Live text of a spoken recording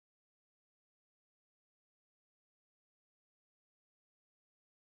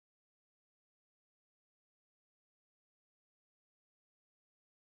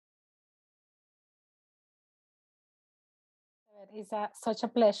It's such a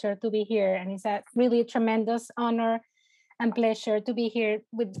pleasure to be here, and it's a really tremendous honor and pleasure to be here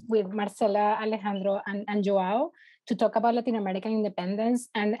with Marcela, Alejandro, and Joao to talk about Latin American independence.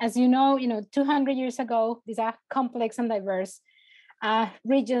 And as you know, 200 years ago, these are complex and diverse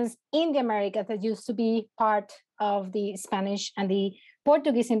regions in the Americas that used to be part of the Spanish and the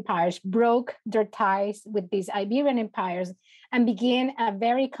Portuguese empires broke their ties with these Iberian empires and began a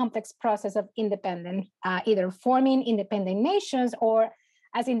very complex process of independence, either forming independent nations or,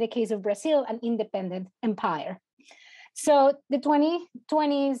 as in the case of Brazil, an independent empire. So the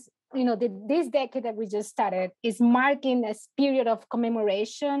 2020s, this decade that we just started is marking a period of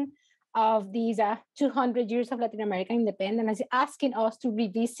commemoration of these 200 years of Latin American independence, and asking us to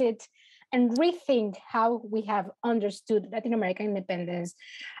revisit and rethink how we have understood Latin American independence,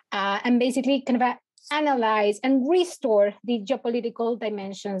 and basically kind of analyze and restore the geopolitical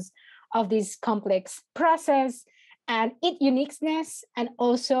dimensions of this complex process and its uniqueness, and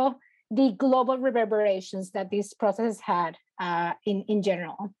also the global reverberations that this process had in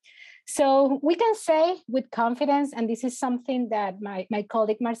general. So we can say with confidence, and this is something that my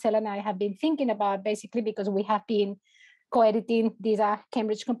colleague Marcela and I have been thinking about, basically because we have been co-editing this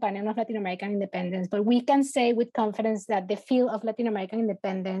Cambridge Companion of Latin American Independence, but we can say with confidence that the field of Latin American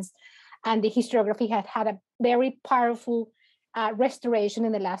independence and the historiography has had a very powerful restoration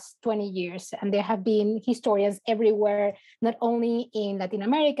in the last 20 years. And there have been historians everywhere, not only in Latin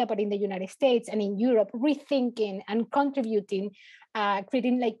America, but in the United States and in Europe, rethinking and contributing,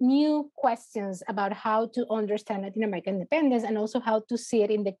 creating like new questions about how to understand Latin American independence, and also how to see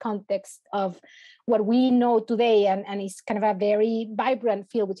it in the context of what we know today, and it's kind of a very vibrant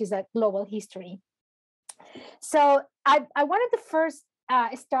field, which is a global history. So I wanted to first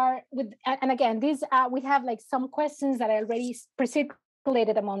start with, and again, these we have like some questions that I already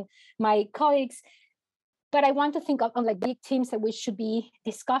circulated among my colleagues, but I want to think of like big themes that we should be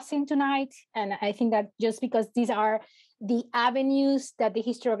discussing tonight. And I think that just because these are the avenues that the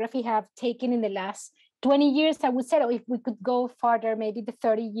historiography have taken in the last 20 years, I would say that if we could go further, maybe the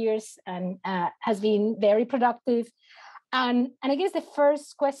 30 years, and has been very productive. And I guess the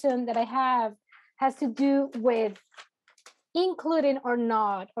first question that I have has to do with including or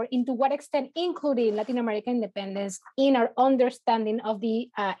not, or into what extent including Latin American independence in our understanding of the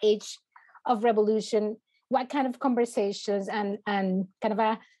age of revolution, what kind of conversations and kind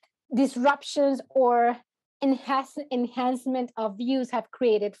of disruptions or enhancement of views have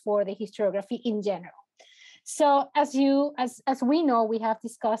created for the historiography in general. So as we know, we have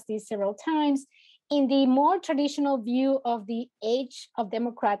discussed this several times, in the more traditional view of the age of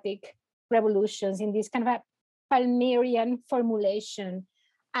democratic revolutions, in this kind of a Palmerian formulation,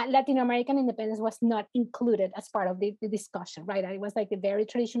 Latin American independence was not included as part of the discussion, right? It was like the very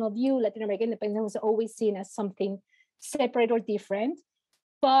traditional view. Latin American independence was always seen as something separate or different.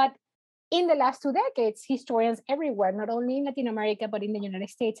 But in the last 2 decades, historians everywhere, not only in Latin America, but in the United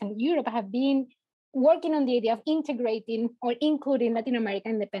States and Europe, have been working on the idea of integrating or including Latin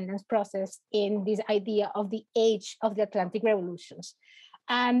American independence process in this idea of the age of the Atlantic revolutions.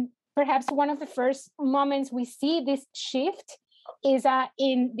 And perhaps one of the first moments we see this shift is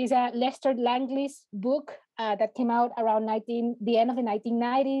in this Lester Langley's book that came out around the end of the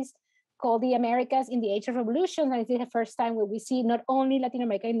 1990s, called The Americas in the Age of Revolution. And it's the first time where we see not only Latin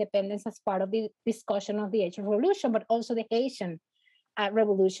American independence as part of the discussion of the Age of Revolution, but also the Haitian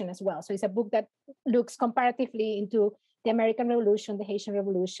Revolution as well. So it's a book that looks comparatively into the American Revolution, the Haitian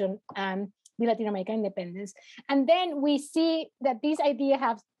Revolution, and the Latin American independence. And then we see that this idea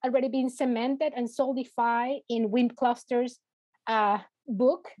has already been cemented and solidified in Wim Cluster's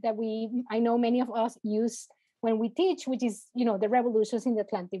book that I know many of us use when we teach, which is, the revolutions in the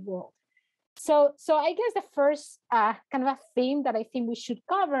Atlantic world. So I guess the first kind of a theme that I think we should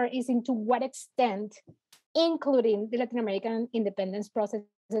cover is into what extent including the Latin American independence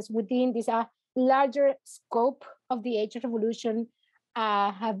processes within this larger scope of the Age of Revolution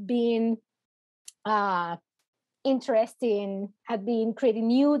have been interesting, have been creating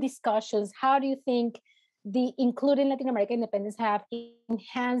new discussions. How do you think the including Latin American independence have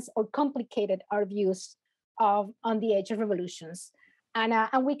enhanced or complicated our views on the Age of Revolutions?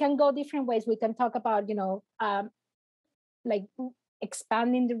 And we can go different ways. We can talk about, like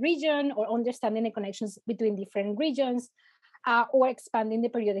expanding the region or understanding the connections between different regions, or expanding the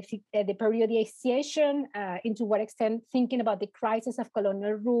periodization into what extent thinking about the crisis of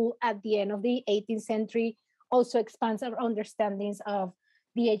colonial rule at the end of the 18th century also expands our understandings of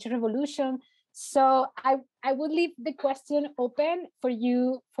the Age of Revolution. So I would leave the question open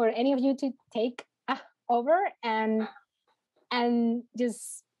for any of you to take over and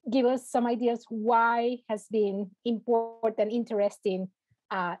just give us some ideas why has been important, interesting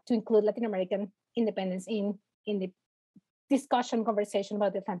to include Latin American independence in the discussion, conversation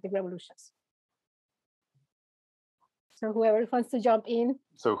about the Atlantic revolutions. So whoever wants to jump in.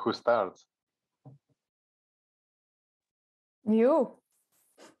 So who starts? You.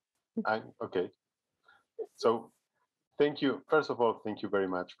 Okay. So thank you. First of all, thank you very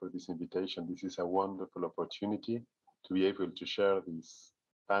much for this invitation. This is a wonderful opportunity to be able to share this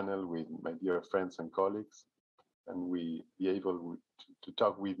panel with my dear friends and colleagues, and we be able to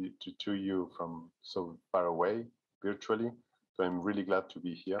talk with you, to you from so far away virtually. So I'm really glad to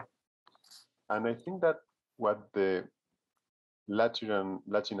be here. And I think that what the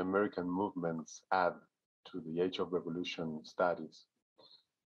Latin American movements add to the Age of Revolution studies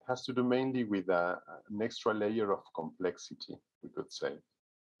has to do mainly with an extra layer of complexity, we could say.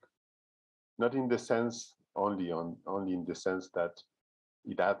 Not in the sense only in the sense that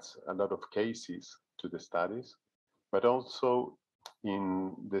it adds a lot of cases to the studies, but also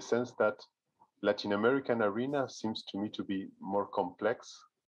in the sense that Latin American arena seems to me to be more complex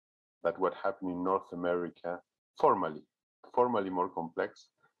than what happened in North America, formally more complex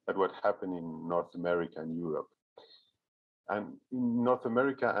than what happened in North America and Europe. And in North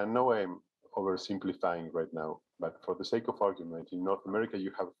America, I know I'm oversimplifying right now, but for the sake of argument, in North America,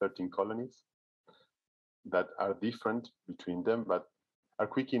 you have 13 colonies that are different between them, but are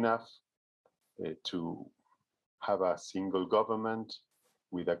quick enough to have a single government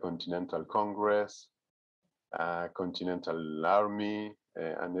with a continental congress, a continental army,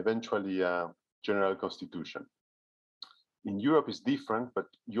 and eventually a general constitution. In Europe, it's different, but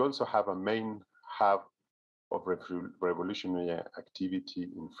you also have a main hub of revolutionary activity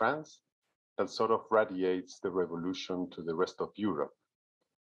in France that sort of radiates the revolution to the rest of Europe.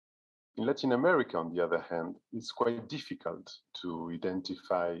 In Latin America, on the other hand, it's quite difficult to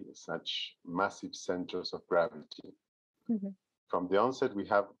identify such massive centers of gravity. Mm-hmm. From the onset, we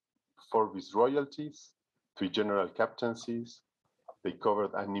have 4 viceroyalties, 3 general captaincies. They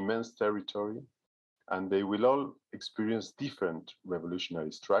covered an immense territory, and they will all experience different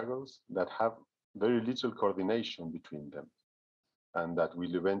revolutionary struggles that have very little coordination between them, and that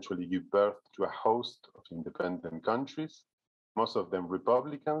will eventually give birth to a host of independent countries, most of them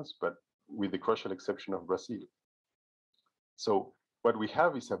republicans, but with the crucial exception of Brazil. So what we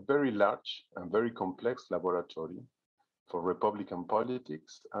have is a very large and very complex laboratory for republican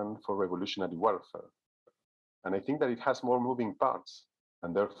politics and for revolutionary warfare. And I think that it has more moving parts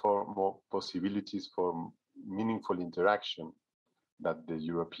and therefore more possibilities for meaningful interaction than the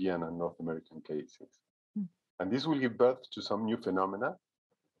European and North American cases. Mm. And this will give birth to some new phenomena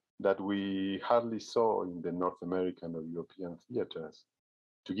that we hardly saw in the North American or European theaters.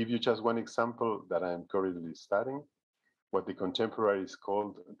 To give you just one example that I am currently studying, what the contemporaries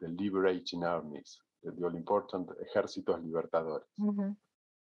called the liberating armies, the all-important ejércitos libertadores. Mm-hmm.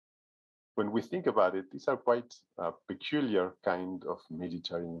 When we think about it, these are quite a peculiar kind of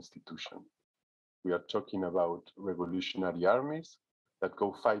military institution. We are talking about revolutionary armies that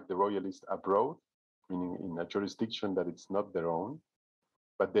go fight the royalists abroad, meaning in a jurisdiction that it's not their own,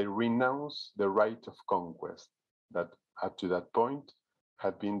 but they renounce the right of conquest that up to that point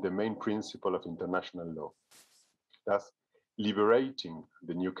had been the main principle of international law. Thus, liberating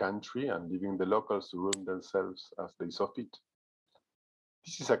the new country and leaving the locals to rule themselves as they saw fit.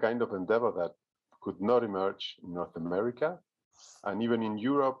 This is a kind of endeavor that could not emerge in North America, and even in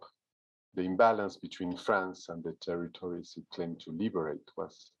Europe, the imbalance between France and the territories it claimed to liberate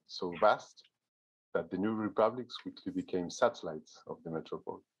was so vast that the new republics quickly became satellites of the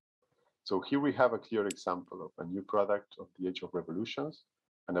metropole. So here we have a clear example of a new product of the Age of Revolutions,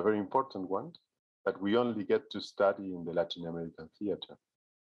 and a very important one that we only get to study in the Latin American theater.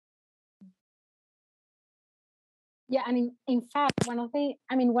 Yeah, and in fact, one of the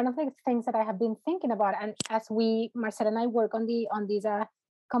things that I have been thinking about, and as Marcela and I work on this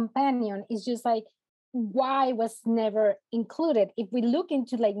companion, is just like, why was never included? If we look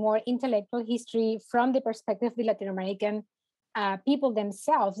into like more intellectual history from the perspective of the Latin American people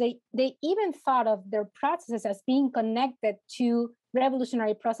themselves, they even thought of their processes as being connected to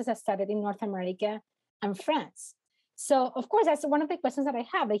revolutionary processes started in North America and France. So, of course, that's one of the questions that I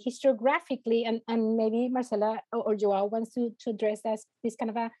have, like historiographically, and maybe Marcela or João wants to address this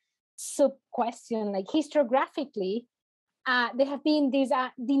kind of a sub-question, like historiographically, there have been this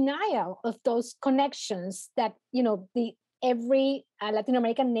denial of those connections that, every Latin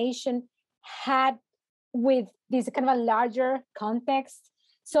American nation had with this kind of a larger context.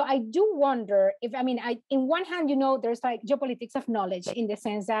 So I do wonder if, in one hand, there's like geopolitics of knowledge in the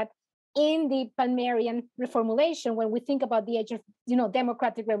sense that in the Palmerian reformulation, when we think about the age of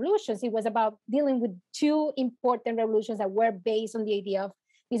democratic revolutions, it was about dealing with two important revolutions that were based on the idea of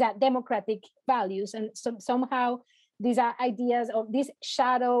these are democratic values, and somehow these are ideas of this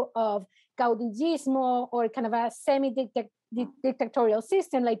shadow of caudillismo or kind of a semi-dictatorial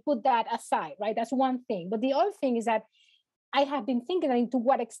system, like put that aside, right? That's one thing. But the other thing is that I have been thinking to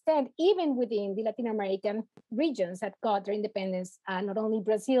what extent, even within the Latin American regions that got their independence, not only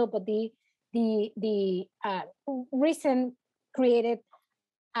Brazil, but the recent created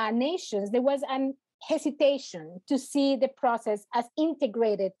nations, there was an hesitation to see the process as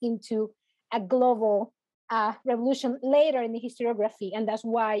integrated into a global revolution later in the historiography. And that's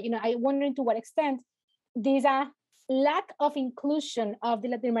why, I wonder to what extent these lack of inclusion of the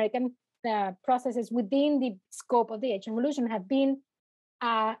Latin American processes within the scope of the Asian revolution have been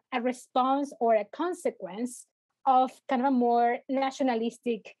a response or a consequence of kind of a more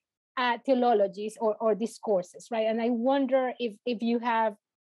nationalistic theologies or discourses, right? And I wonder if you have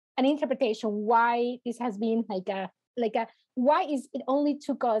an interpretation why this has been why is it only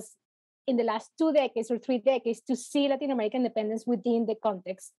took us in the last 2 decades or 3 decades to see Latin American independence within the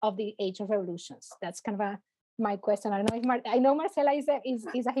context of the age of revolutions? That's kind of my question. I don't know if I know Marcela is a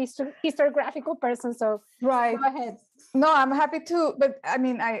historiographical person, so right. Go ahead. No, I'm happy to, but I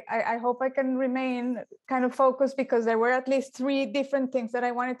mean, I hope I can remain kind of focused, because there were at least 3 different things that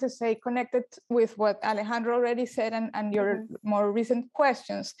I wanted to say connected with what Alejandro already said and your more recent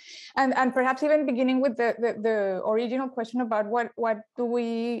questions, and perhaps even beginning with the original question about what do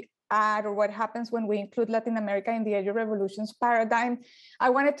we add or what happens when we include Latin America in the age of revolutions paradigm. I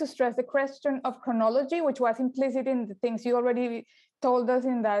wanted to stress the question of chronology, which was implicit in the things you already told us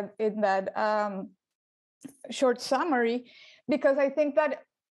in that short summary, because I think that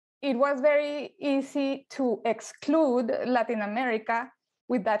it was very easy to exclude Latin America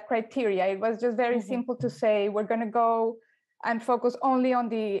with that criteria. It was just very simple to say, we're going to go and focus only on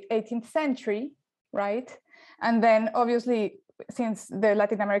the 18th century, right? And then obviously, since the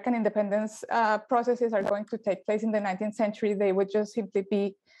Latin American independence processes are going to take place in the 19th century, they would just simply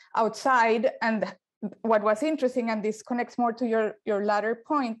be outside. And what was interesting, and this connects more to your latter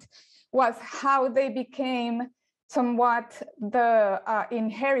point, was how they became somewhat the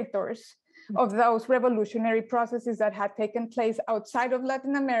inheritors of those revolutionary processes that had taken place outside of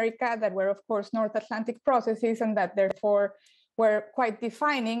Latin America, that were, of course, North Atlantic processes, and that therefore were quite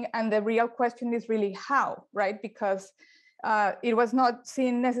defining. And the real question is really how, right? Because it was not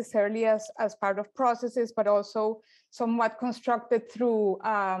seen necessarily as part of processes, but also somewhat constructed through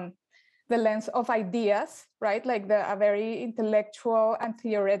the lens of ideas, right? Like a very intellectual and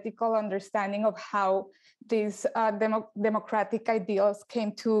theoretical understanding of how these democratic ideals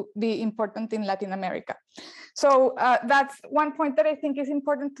came to be important in Latin America. So that's one point that I think is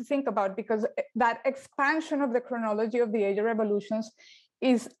important to think about, because that expansion of the chronology of the age of revolutions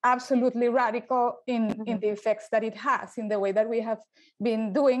is absolutely radical in the effects that it has, in the way that we have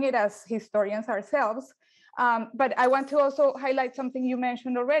been doing it as historians ourselves. But I want to also highlight something you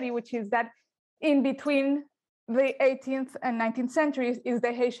mentioned already, which is that in between the 18th and 19th centuries is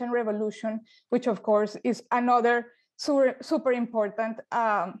the Haitian Revolution, which of course is another super important,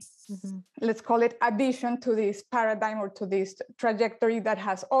 let's call it, addition to this paradigm or to this trajectory that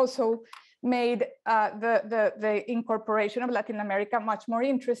has also made the incorporation of Latin America much more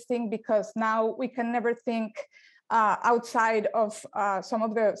interesting, because now we can never think outside of some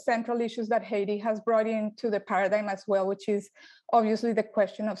of the central issues that Haiti has brought into the paradigm as well, which is obviously the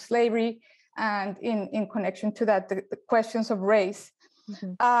question of slavery, and in connection to that, the questions of race.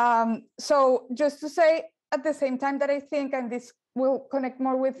 So just to say at the same time that I think, and this will connect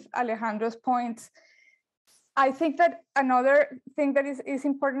more with Alejandro's points, I think that another thing that is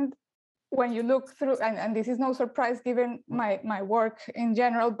important when you look through, and this is no surprise given my work in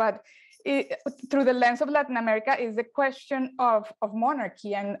general, but through the lens of Latin America, is the question of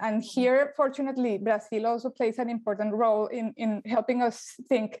monarchy. And here, fortunately, Brazil also plays an important role in helping us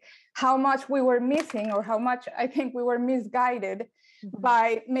think how much we were missing, or how much I think we were misguided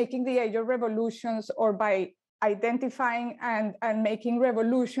by making the age of revolutions, or by identifying and making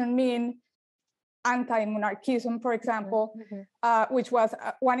revolution mean anti-monarchism, for example, which was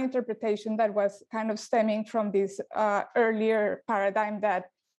one interpretation that was kind of stemming from this earlier paradigm that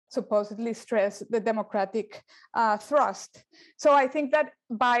supposedly stressed the democratic thrust. So I think that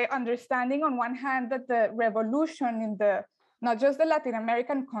by understanding on one hand that the revolution in the, not just the Latin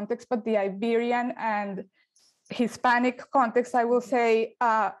American context, but the Iberian and Hispanic context, I will say,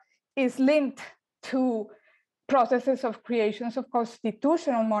 is linked to processes of creations of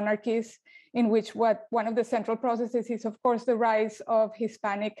constitutional monarchies, in which one of the central processes is, of course, the rise of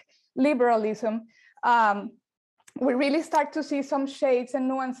Hispanic liberalism, we really start to see some shades and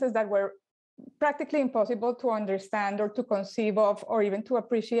nuances that were practically impossible to understand or to conceive of, or even to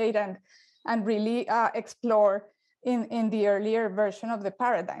appreciate and really explore in the earlier version of the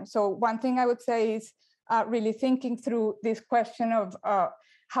paradigm. So one thing I would say is really thinking through this question of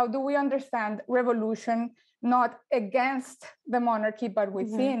how do we understand revolution not against the monarchy, but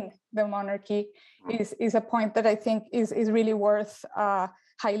within the monarchy is a point that I think is really worth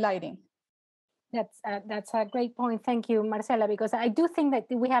highlighting. That's a great point. Thank you, Marcela, because I do think that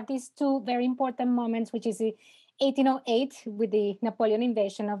we have these two very important moments, which is the 1808 with the Napoleon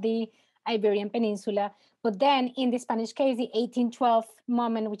invasion of the Iberian Peninsula, but then in the Spanish case, the 1812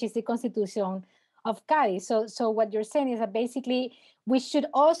 moment, which is the Constitution of Cádiz. So what you're saying is that basically we should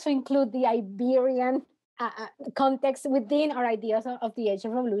also include the Iberian context within our ideas of the age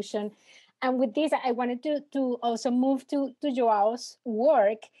of revolution. And with this, I wanted to also move to Joao's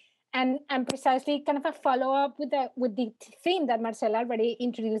work and precisely kind of a follow-up with the theme that Marcela already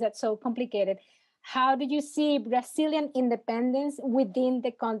introduced, that's so complicated. How do you see Brazilian independence within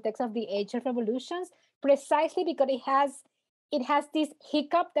the context of the age of revolutions? Precisely because it has this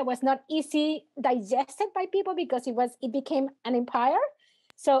hiccup that was not easy digested by people because it became an empire.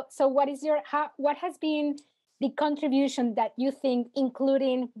 So what has been the contribution that you think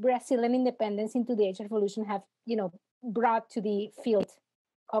including Brazilian independence into the age of revolution have brought to the field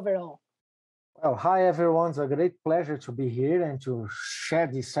overall? Well, hi everyone. It's a great pleasure to be here and to share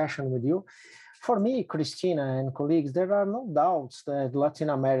this session with you. For me, Cristina and colleagues, there are no doubts that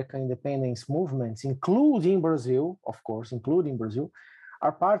Latin American independence movements, including Brazil,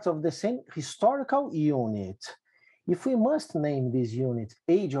 are part of the same historical unit. If we must name this unit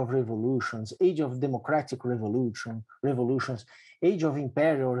age of revolutions, age of democratic revolutions, age of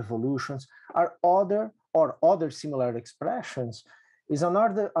imperial revolutions, are other similar expressions, is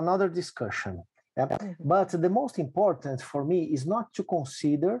another discussion. Yeah? But the most important for me is not to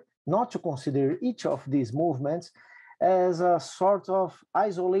consider each of these movements as a sort of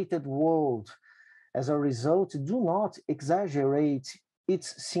isolated world. As a result, do not exaggerate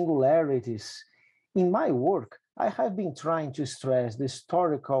its singularities. In my work, I have been trying to stress this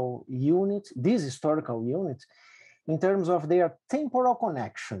historical unit, in terms of their temporal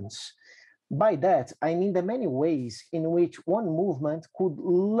connections. By that, I mean the many ways in which one movement could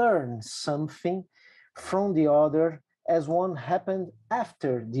learn something from the other as one happened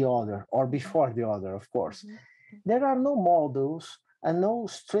after the other or before the other, of course. There are no models and no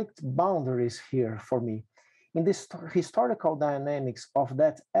strict boundaries here for me. In the historical dynamics of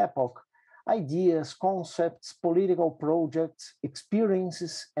that epoch, ideas, concepts, political projects,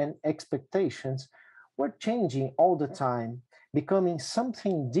 experiences, and expectations were changing all the time, becoming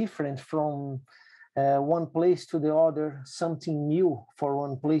something different from one place to the other, something new for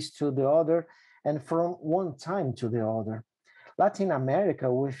one place to the other, and from one time to the other. Latin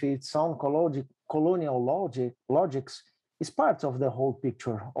America, with its own colonial logics, is part of the whole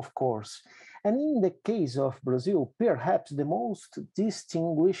picture, of course. And in the case of Brazil, perhaps the most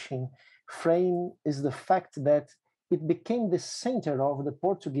distinguishing frame is the fact that it became the center of the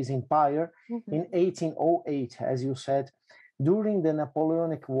Portuguese Empire in 1808, as you said, during the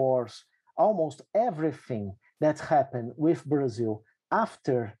Napoleonic Wars. Almost everything that happened with Brazil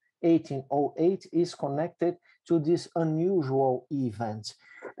after 1808 is connected to this unusual event.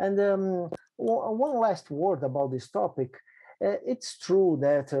 And one last word about this topic. It's true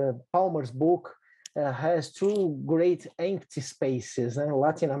that Palmer's book has two great empty spaces,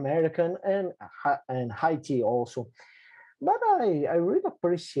 Latin American and Haiti also. But I really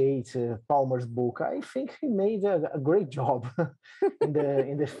appreciate Palmer's book. I think he made a great job in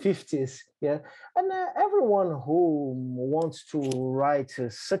the 50s. Yeah, and everyone who wants to write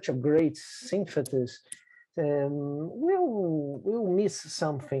such a great synthesis will miss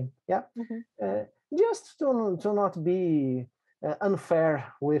something. Yeah, just to not be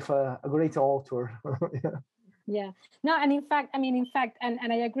unfair with a great author. Yeah. No, and in fact,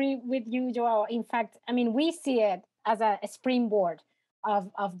 and I agree with you, Joao. In fact, we see it as a springboard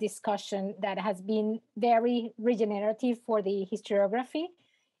of discussion that has been very regenerative for the historiography.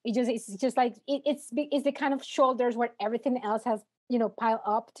 It's just like it's the kind of shoulders where everything else has piled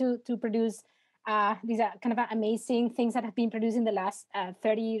up to produce these kind of amazing things that have been produced in the last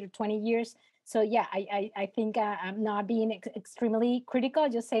 30 or 20 years. So yeah, I think I'm not being extremely critical,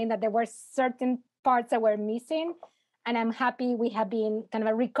 just saying that there were certain parts that were missing, and I'm happy we have been kind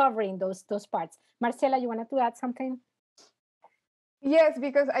of recovering those parts. Marcela, you wanted to add something? Yes,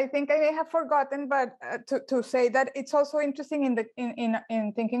 because I think I may have forgotten, but to say that it's also interesting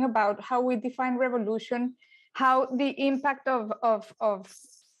in thinking about how we define revolution, how the impact of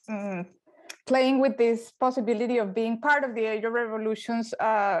playing with this possibility of being part of the age of revolutions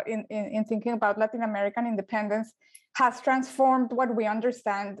in thinking about Latin American independence has transformed what we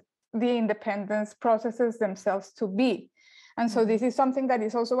understand the independence processes themselves to be. And so this is something that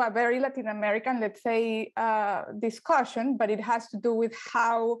is also a very Latin American, let's say, discussion, but it has to do with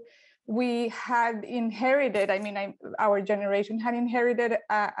how we had inherited, I mean, our generation had inherited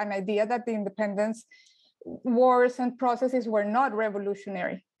an idea that the independence wars and processes were not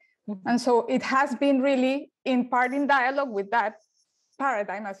revolutionary. And so it has been really in part in dialogue with that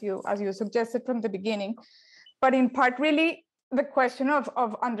paradigm, as you suggested from the beginning, but in part really the question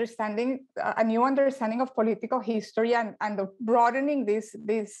of understanding a new understanding of political history and of broadening this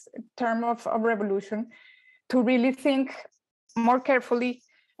term of revolution to really think more carefully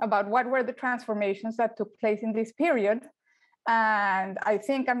about what were the transformations that took place in this period. And I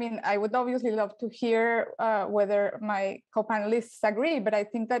think, I mean, I would obviously love to hear whether my co-panelists agree, but I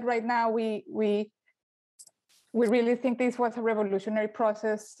think that right now we really think this was a revolutionary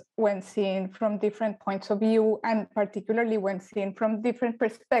process when seen from different points of view, and particularly when seen from different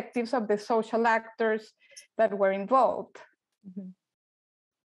perspectives of the social actors that were involved.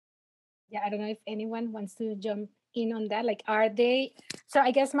 Yeah, I don't know if anyone wants to jump in on that. Like, are they? So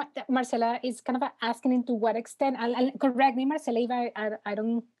I guess Marcela is kind of asking to what extent. I'll correct me, Marcela, if I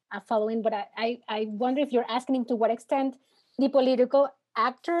don't following, but I wonder if you're asking to what extent the political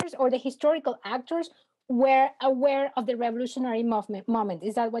actors or the historical actors were aware of the revolutionary moment.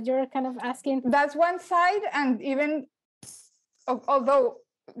 Is that what you're kind of asking? That's one side, and even although,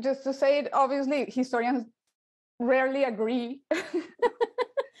 just to say it, obviously historians rarely agree.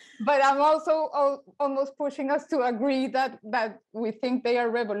 But I'm also almost pushing us to agree that we think they are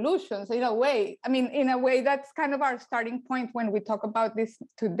revolutions in a way. I mean, in a way that's kind of our starting point when we talk about this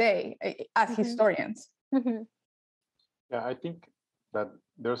today as historians. Yeah, I think that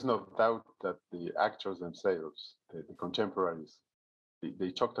there's no doubt that the actors themselves, the contemporaries,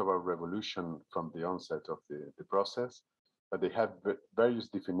 they talked about revolution from the onset of the process, but they had various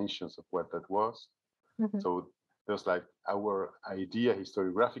definitions of what that was. So there's like our idea,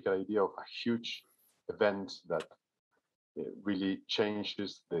 historiographical idea of a huge event that really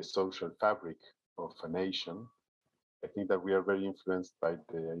changes the social fabric of a nation. I think that we are very influenced by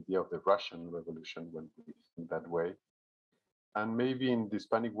the idea of the Russian Revolution when we think that way. And maybe in the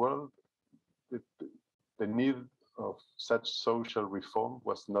Hispanic world, the need of such social reform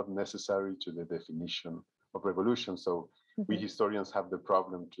was not necessary to the definition of revolution. So we historians have the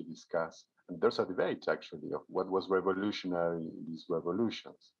problem to discuss. And there's a debate, actually, of what was revolutionary in these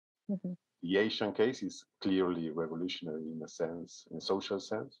revolutions. The Asian case is clearly revolutionary in a sense, in a social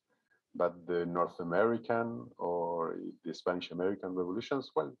sense. But the North American or the Spanish American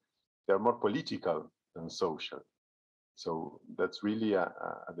revolutions, well, they're more political than social. So that's really a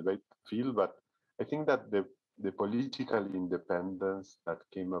debate field. But I think that the political independence that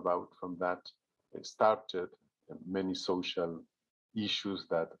came about from that started many social issues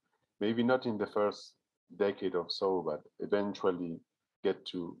that maybe not in the first decade or so, but eventually get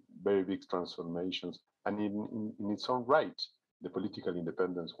to very big transformations. And in its own right, the political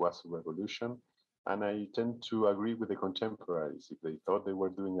independence was a revolution. And I tend to agree with the contemporaries. If they thought they were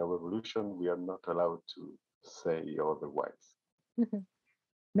doing a revolution, we are not allowed to say otherwise.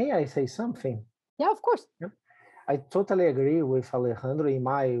 May I say something? Yeah, of course. Yep. I totally agree with Alejandro. In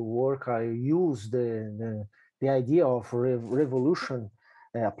my work, I use the idea of revolution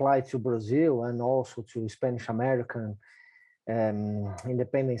applied to Brazil and also to Spanish American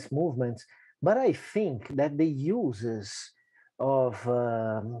independence movements. But I think that the uses of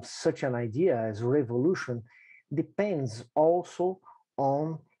such an idea as revolution depends also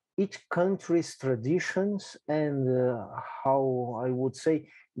on each country's traditions and how I would say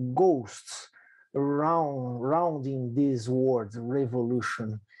ghosts rounding these words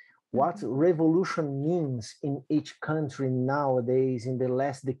revolution. What revolution means in each country nowadays, in the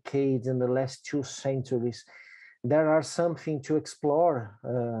last decades, in the last 2 centuries, there are something to explore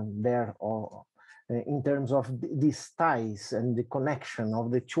there in terms of these ties and the connection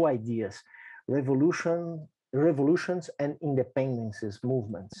of the two ideas, revolutions and independences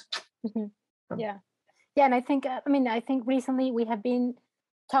movements. Yeah, and I think I think recently we have been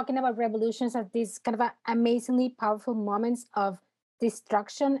talking about revolutions as these kind of amazingly powerful moments of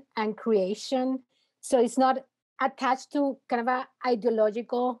destruction and creation. So it's not attached to kind of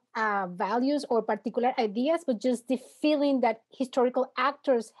ideological values or particular ideas, but just the feeling that historical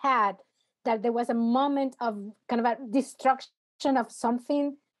actors had that there was a moment of kind of a destruction of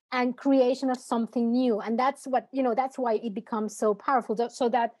something and creation of something new. And that's what, that's why it becomes so powerful. So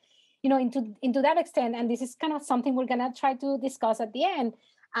that, into that extent, and this is kind of something we're gonna try to discuss at the end,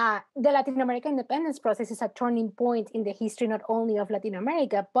 the Latin American independence process is a turning point in the history, not only of Latin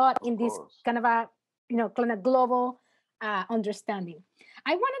America, but in this kind of a, kind of global understanding.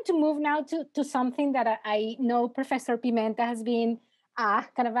 I wanted to move now to something that I know Professor Pimenta has been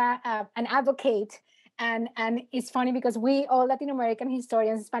kind of an advocate. And it's funny because we all Latin American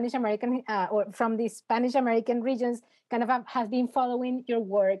historians, Spanish American, or from the Spanish American regions, kind of have been following your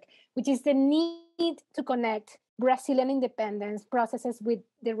work, which is the need to connect Brazilian independence processes with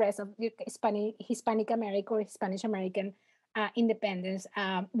the rest of Hispanic America or Spanish American independence.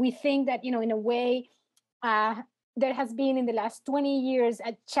 We think that, in a way, there has been in the last 20 years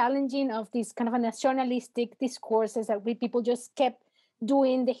a challenging of these kind of a nationalistic discourses that people just kept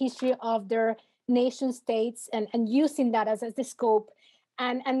doing the history of their nation states and using that as the scope.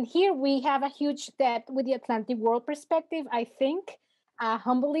 And here we have a huge debt with the Atlantic world perspective. I think,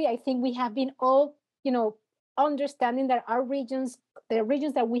 humbly, I think we have been all, understanding that our regions, the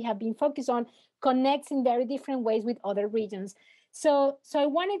regions that we have been focused on, connects in very different ways with other regions. So I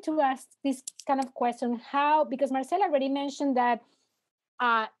wanted to ask this kind of question, how, because Marcela already mentioned that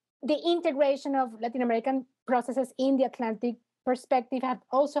the integration of Latin American processes in the Atlantic perspective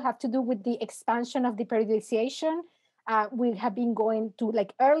have to do with the expansion of the periodization. We have been going to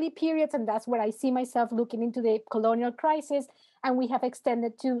like early periods, and that's where I see myself looking into the colonial crisis, and we have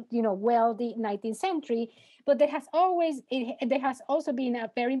extended to, the 19th century. But there has also been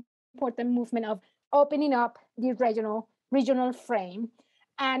a very important movement of opening up the regional frame.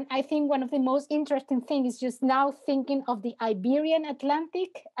 And I think one of the most interesting things is just now thinking of the Iberian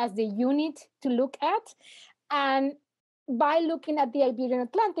Atlantic as the unit to look at. And by looking at the Iberian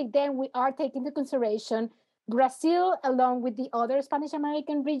Atlantic, then we are taking into consideration Brazil, along with the other Spanish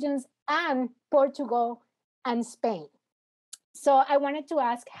American regions, and Portugal and Spain. So I wanted to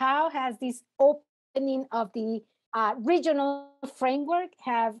ask, how has this opening of the regional framework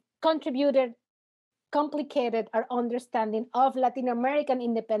have complicated our understanding of Latin American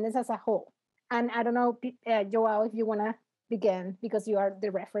independence as a whole? And I don't know, João, if you want to begin, because you are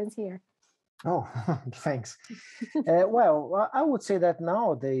the reference here. Oh, thanks. Well, I would say that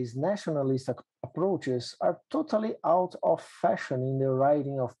nowadays nationalist approaches are totally out of fashion in the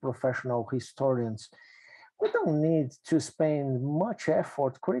writing of professional historians. We don't need to spend much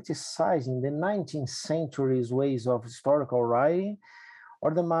effort criticizing the 19th century's ways of historical writing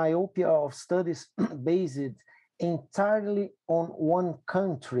or the myopia of studies based entirely on one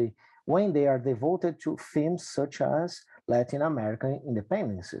country when they are devoted to themes such as Latin American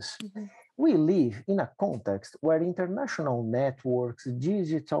independences. Mm-hmm. We live in a context where international networks,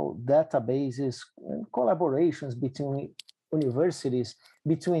 digital databases, and collaborations between universities,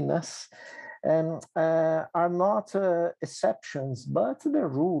 between us, are not exceptions, but the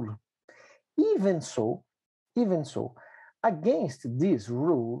rule. Even so, against this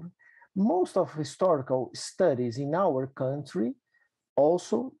rule, most of historical studies in our country,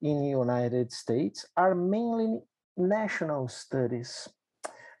 also in the United States, are mainly national studies.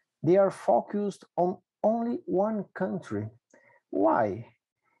 They are focused on only one country. Why?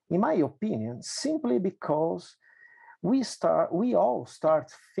 In my opinion, simply because we all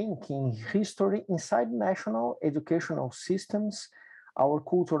start thinking history inside national educational systems. Our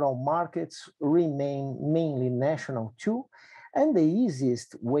cultural markets remain mainly national too, and the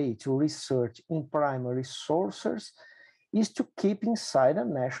easiest way to research in primary sources is to keep inside a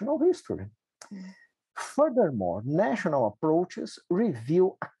national history. Furthermore, national approaches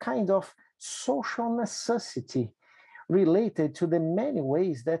reveal a kind of social necessity related to the many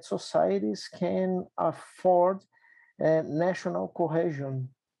ways that societies can afford national cohesion.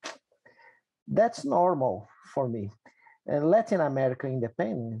 That's normal for me. Latin American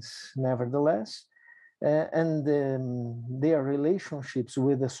independence, nevertheless, and their relationships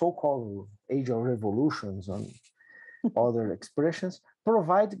with the so-called age of revolutions and other expressions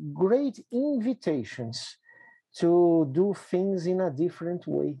provide great invitations to do things in a different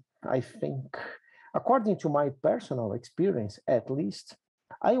way, I think. According to my personal experience, at least,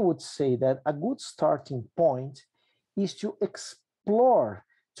 I would say that a good starting point is to explore,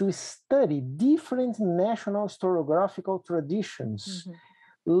 to study different national historiographical traditions,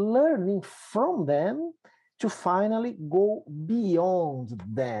 learning from them to finally go beyond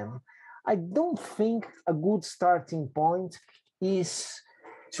them. I don't think a good starting point is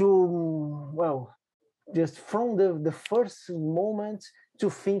to, well, just from the first moment to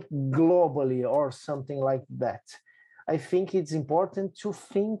think globally or something like that. I think it's important to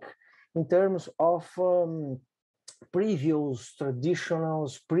think in terms of previous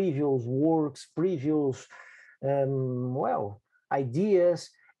traditionals, previous works, previous, ideas,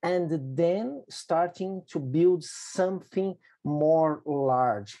 and then starting to build something more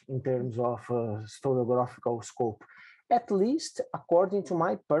large in terms of historiographical scope, at least according to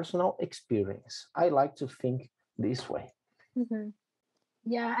my personal experience. I like to think this way. Mm-hmm.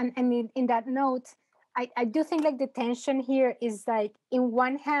 Yeah, and in that note, I do think like the tension here is like, in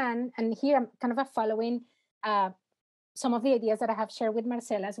one hand, and here I'm kind of following some of the ideas that I have shared with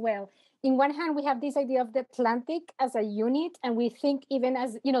Marcela as well. In one hand, we have this idea of the Atlantic as a unit, and we think even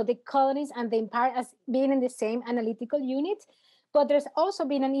as, the colonies and the empire as being in the same analytical unit. But there's also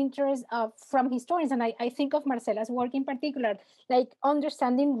been an interest from historians, and I think of Marcela's work in particular, like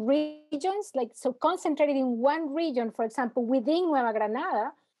understanding regions, like so concentrated in one region, for example, within Nueva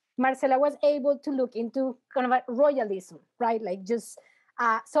Granada, Marcela was able to look into kind of a royalism, right? Like just,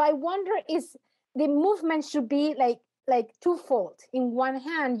 so I wonder, is the movement should be like twofold. In one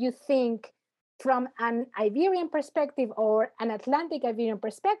hand, you think from an Iberian perspective or an Atlantic Iberian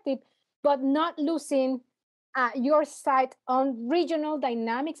perspective, but not losing your sight on regional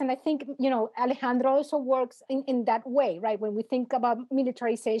dynamics. And I think, Alejandro also works in that way, right? When we think about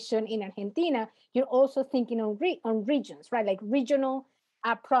militarization in Argentina, you're also thinking on regions, right? Like regional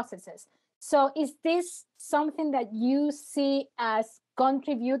processes. So is this something that you see as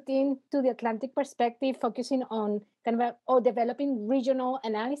contributing to the Atlantic perspective, focusing on kind of or developing regional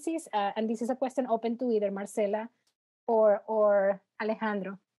analysis? And this is a question open to either Marcela or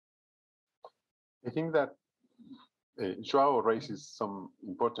Alejandro. I think that João raises some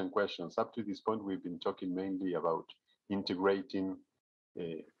important questions. Up to this point, we've been talking mainly about integrating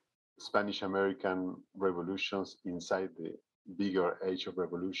Spanish American revolutions inside the bigger age of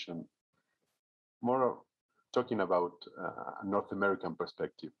revolution. More talking about a North American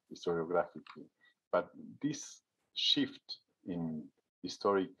perspective, historiographically. But this shift in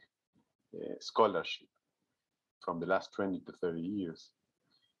historic scholarship from the last 20 to 30 years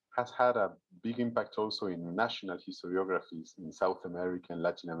has had a big impact also in national historiographies in South America and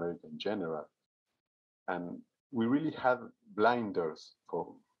Latin America in general. And we really had blinders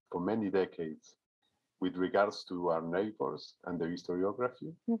for many decades with regards to our neighbors and their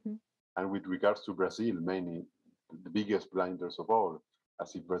historiography. Mm-hmm. And with regards to Brazil, mainly the biggest blinders of all,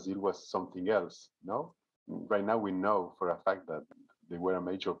 as if Brazil was something else, no? Right now we know for a fact that they were a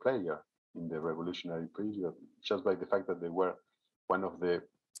major player in the revolutionary period, just by the fact that they were one of the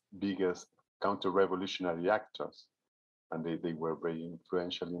biggest counter-revolutionary actors, and they were very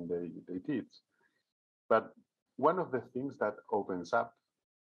influential in their deeds. But one of the things that opens up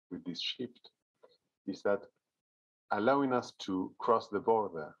with this shift is that allowing us to cross the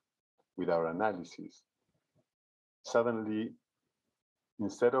border with our analysis, suddenly,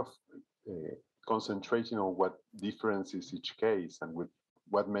 instead of concentrating on what differences each case and with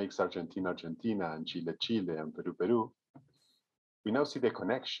what makes Argentina Argentina and Chile Chile and Peru Peru, we now see the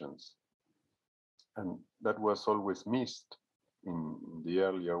connections. And that was always missed in the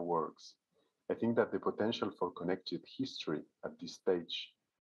earlier works. I think that the potential for connected history at this stage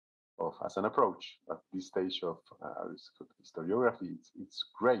as an approach, at this stage of historiography, it's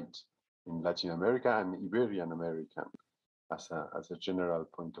great in Latin America and Iberian American as a general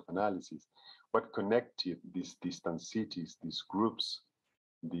point of analysis. What connected these distant cities, these groups,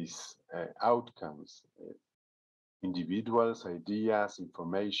 these outcomes, individuals, ideas,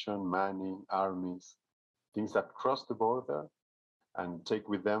 information, money, armies, things that cross the border and take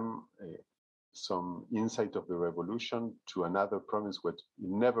with them some insight of the revolution to another province which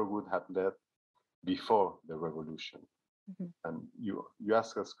never would have led before the revolution. Mm-hmm. And you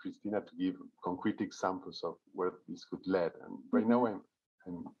ask us, Cristina, to give concrete examples of where this could lead. And right now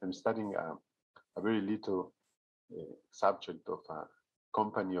I'm studying a very little subject of a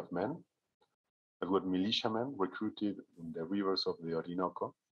company of men that were militiamen recruited in the rivers of the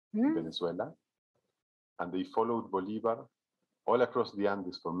Orinoco in Venezuela. And they followed Bolivar all across the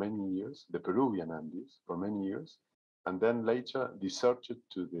Andes for many years, the Peruvian Andes for many years, and then later deserted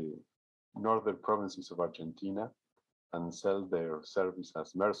to the northern provinces of Argentina and sell their service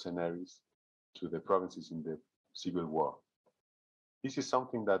as mercenaries to the provinces in the Civil War. This is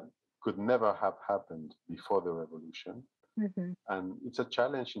something that could never have happened before the revolution. Mm-hmm. And it's a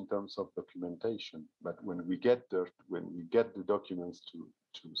challenge in terms of documentation. But when we get there, when we get the documents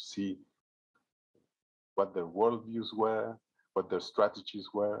to see what their worldviews were, what their strategies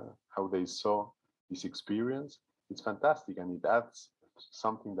were, how they saw this experience, it's fantastic. And it adds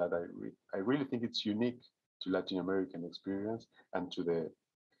something that I really think it's unique to Latin American experience and to the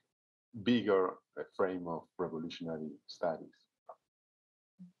bigger frame of revolutionary studies.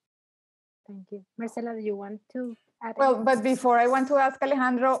 Thank you. Marcela, do you want to add? Well, but before I want to ask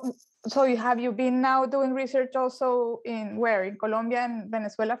Alejandro, so have you been now doing research also in where? In Colombia and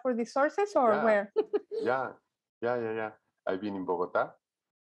Venezuela for these sources, or where? Yeah. I've been in Bogota,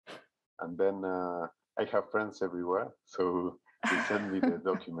 and then I have friends everywhere, so they send me the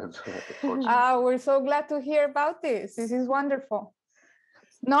documents. We're so glad to hear about this. This is wonderful.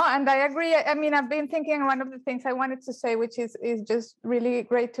 No, and I agree. I mean, I've been thinking one of the things I wanted to say, which is just really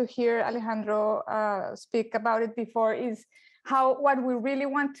great to hear Alejandro speak about it before, is how what we really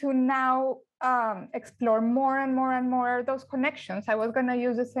want to now explore more and more and more those connections. I was going to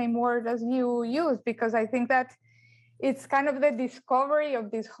use the same word as you used, because I think that it's kind of the discovery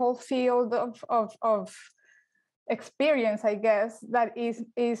of this whole field of experience, I guess, that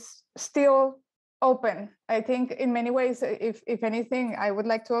is still open. I think in many ways, if anything, I would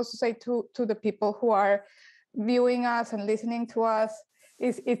like to also say to the people who are viewing us and listening to us,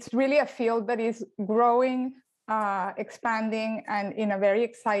 it's really a field that is growing, expanding, and in a very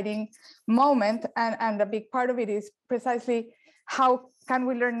exciting moment. And a big part of it is precisely how can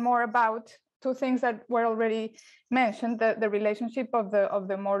we learn more about two things that were already mentioned: the relationship of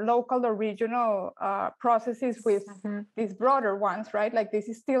the more local or regional processes with these broader ones, right? Like, this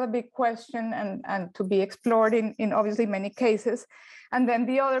is still a big question and to be explored in obviously many cases. And then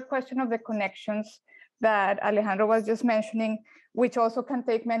the other question of the connections that Alejandro was just mentioning, which also can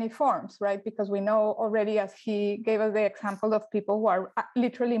take many forms, right? Because we know already, as he gave us the example of people who are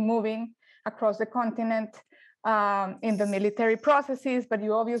literally moving across the continent in the military processes, but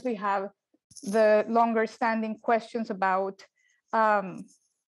you obviously have the longer standing questions about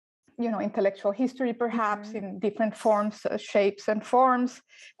intellectual history, perhaps in different forms, shapes and forms,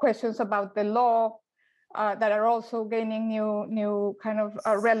 questions about the law that are also gaining new kind of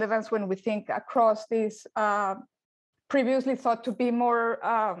relevance when we think across these previously thought to be more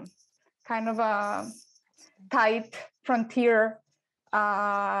kind of tight frontier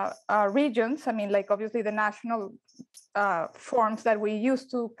regions. I mean, like, obviously the national forms that we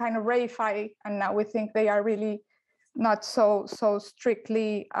used to kind of reify, and now we think they are really not so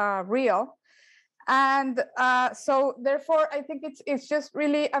strictly real. And so therefore, I think it's just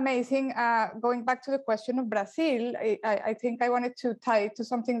really amazing. Going back to the question of Brazil, I think I wanted to tie it to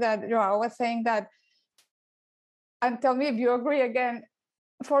something that João was saying, that, and tell me if you agree again,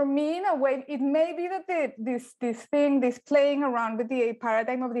 for me, in a way, it may be that this playing around with the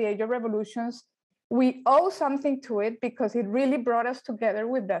paradigm of the age of revolutions, we owe something to it, because it really brought us together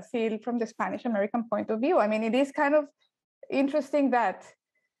with Brazil from the Spanish American point of view. I mean, it is kind of interesting that,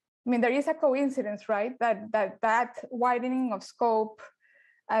 I mean, there is a coincidence, right? That widening of scope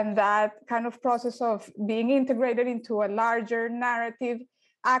and that kind of process of being integrated into a larger narrative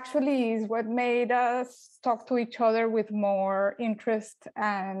actually is what made us talk to each other with more interest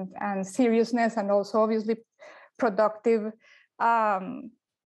and seriousness, and also obviously productive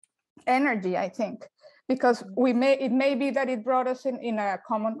energy, I think, because it may be that it brought us in a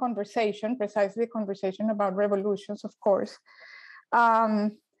common conversation, precisely conversation about revolutions, of course.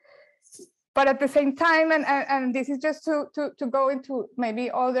 But at the same time, and this is just to go into maybe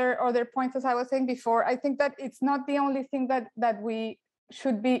other points, as I was saying before, I think that it's not the only thing that we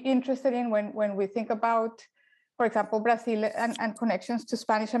should be interested in when we think about, for example, Brazil and connections to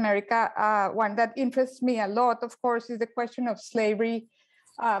Spanish America. One that interests me a lot, of course, is the question of slavery,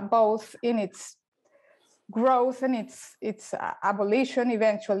 both in its growth and its abolition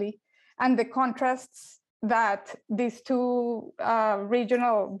eventually, and the contrasts that these two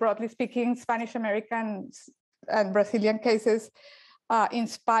regional, broadly speaking, Spanish American and Brazilian cases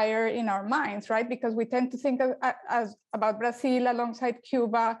inspire in our minds, right? Because we tend to think about Brazil alongside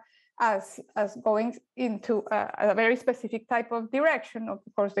Cuba as going into a very specific type of direction, of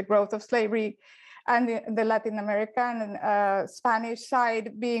course, the growth of slavery, and the Latin American and Spanish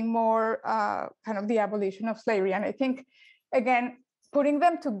side being more kind of the abolition of slavery. And I think, again, putting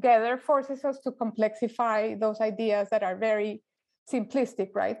them together forces us to complexify those ideas that are very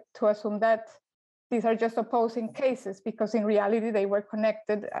simplistic, right? To assume that these are just opposing cases, because in reality they were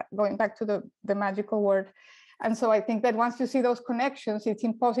connected, going back to the magical word. And so I think that once you see those connections, it's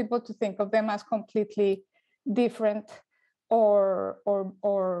impossible to think of them as completely different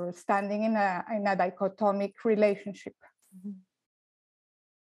or standing in a dichotomic relationship. Mm-hmm.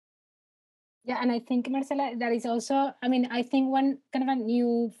 Yeah, and I think, Marcela, that is also, I mean, I think one kind of a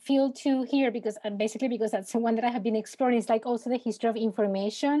new field to here, because that's the one that I have been exploring, is like also the history of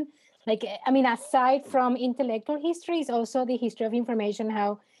information. Like, I mean, aside from intellectual history, is also the history of information,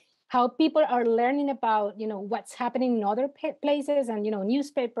 how people are learning about, what's happening in other places, and,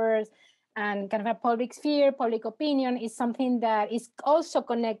 newspapers and kind of a public sphere, public opinion is something that is also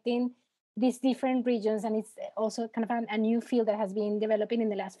connecting these different regions, and it's also kind of a new field that has been developing in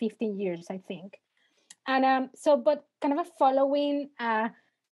the last 15 years, I think. And but kind of a following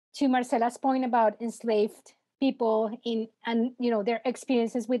to Marcela's point about enslaved people and their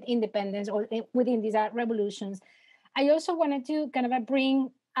experiences with independence or within these revolutions. I also wanted to kind of bring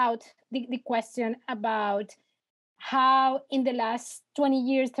out the question about how in the last 20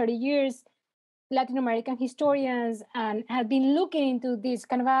 years, 30 years, Latin American historians have been looking into these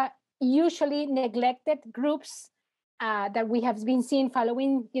kind of usually neglected groups that we have been seeing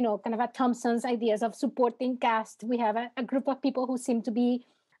following, kind of Thompson's ideas of supporting caste. We have a group of people who seem to be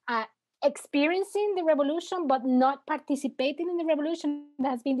experiencing the revolution, but not participating in the revolution.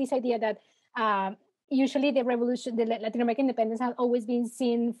 There has been this idea that usually the revolution, the Latin American independence, has always been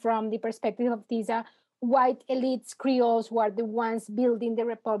seen from the perspective of these white elites, Creoles, who are the ones building the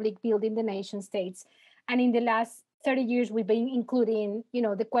republic, building the nation states. And in the last 30 years, we've been including,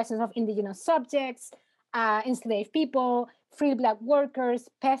 the questions of indigenous subjects, enslaved people, free Black workers,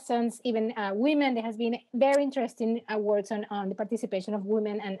 peasants, even women. There has been very interesting works on the participation of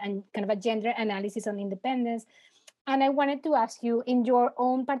women and kind of a gender analysis on independence. And I wanted to ask you, in your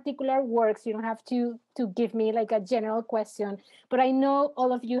own particular works, you don't have to give me like a general question, but I know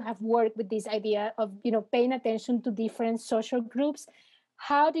all of you have worked with this idea of, paying attention to different social groups.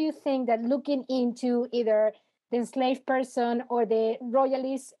 How do you think that looking into either the enslaved person or the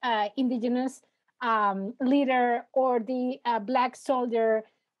royalist indigenous leader or the Black soldier,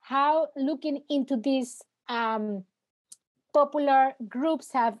 how looking into these popular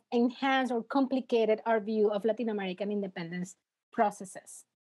groups have enhanced or complicated our view of Latin American independence processes?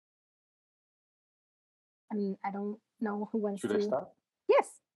 I don't know who wants to. Should I start? Yes.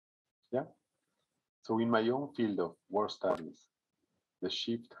 Yeah. So in my own field of war studies, the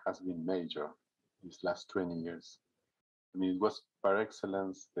shift has been major these last 20 years. I mean, it was par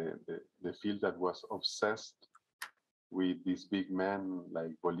excellence the field that was obsessed with these big men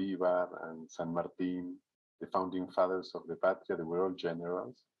like Bolivar and San Martin, the founding fathers of the Patria. They were all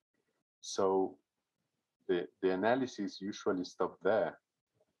generals. So the analysis usually stopped there.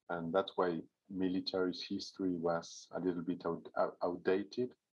 And that's why military history was a little bit outdated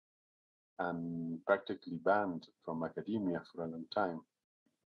and practically banned from academia for a long time.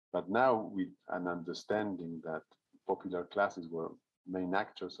 But now, with an understanding that popular classes were main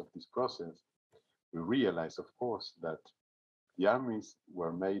actors of this process, we realize, of course, that the armies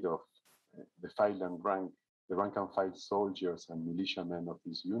were made of the rank and file soldiers and militiamen of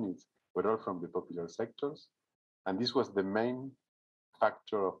these units were all from the popular sectors. And this was the main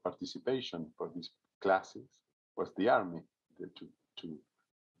factor of participation for these classes, was the army, to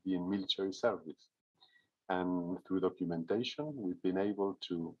be in military service. And through documentation, we've been able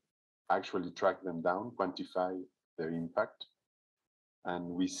to actually track them down, quantify their impact. And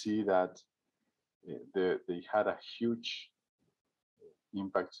we see that they had a huge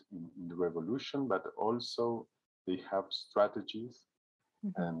impact in the revolution, but also they have strategies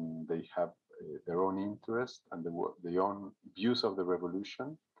and they have their own interests and their own views of the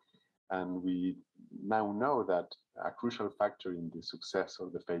revolution. And we now know that a crucial factor in the success or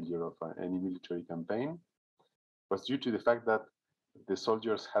the failure of any military campaign was due to the fact that the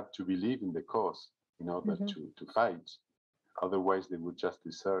soldiers had to believe in the cause in order to fight. Otherwise, they would just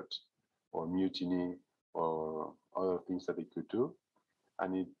desert or mutiny or other things that they could do.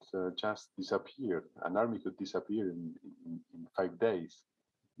 And it just disappeared. An army could disappear in 5 days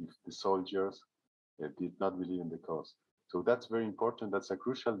if the soldiers did not believe in the cause. So that's very important. That's a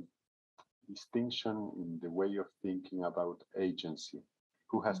crucial distinction in the way of thinking about agency.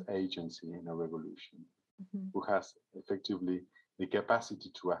 Who has agency in a revolution? Who has effectively the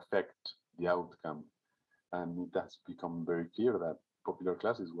capacity to affect the outcome? And it has become very clear that popular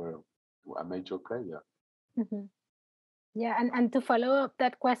classes were a major player. Yeah, and to follow up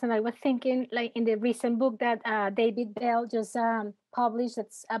that question, I was thinking, like in the recent book that David Bell just published,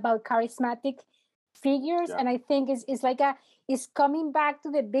 that's about charismatic figures, and I think it's coming back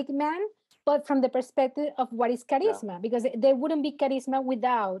to the big man, but from the perspective of what is charisma, because there wouldn't be charisma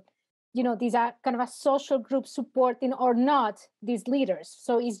without, these are kind of a social group supporting or not these leaders.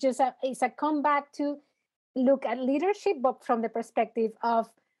 So it's a comeback to look at leadership, but from the perspective of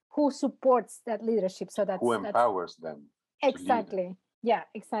who supports that leadership. So who empowers them. Exactly. Yeah,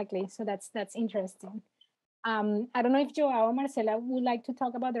 exactly. So that's interesting. I don't know if João or Marcela would like to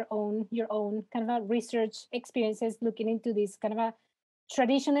talk about your own kind of research experiences looking into these kind of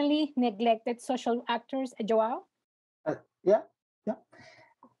traditionally neglected social actors. João? Yeah.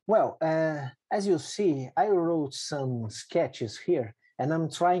 Well, as you see, I wrote some sketches here, and I'm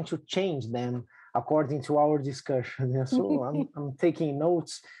trying to change them according to our discussion. So I'm taking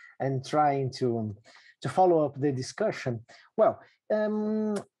notes and trying to follow up the discussion. Well,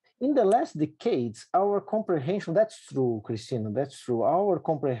 in the last decades, our comprehension, that's true, Cristina, that's true. Our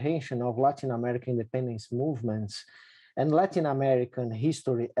comprehension of Latin American independence movements and Latin American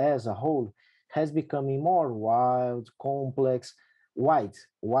history as a whole has become more wild, complex, wide,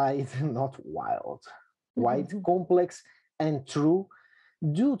 not wild, wide, complex, and true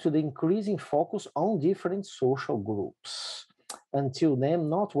due to the increasing focus on different social groups, until then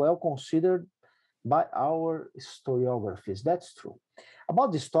not well considered by our historiographies. That's true.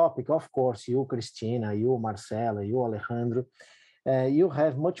 About this topic, of course, you, Cristina, you, Marcela, you, Alejandro, you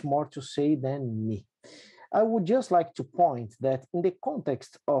have much more to say than me. I would just like to point that in the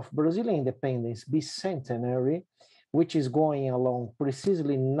context of Brazilian independence bicentenary, which is going along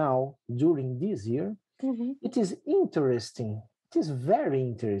precisely now during this year, it is interesting, it is very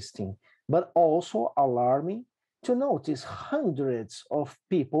interesting, but also alarming to notice hundreds of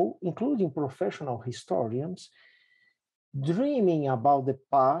people, including professional historians, dreaming about the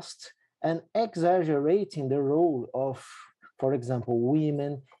past and exaggerating the role of, for example,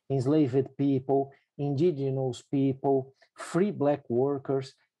 women, enslaved people, indigenous people, free Black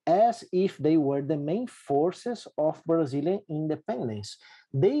workers, as if they were the main forces of Brazilian independence.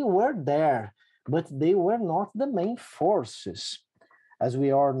 They were there, but they were not the main forces. As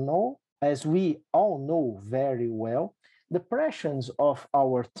we all know very well, the pressures of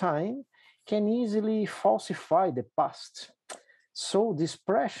our time can easily falsify the past. So these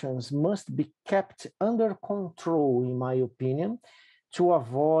pressures must be kept under control, in my opinion, to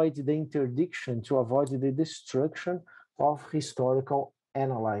avoid the interdiction, to avoid the destruction of historical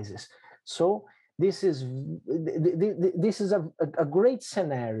analysis. So this is a great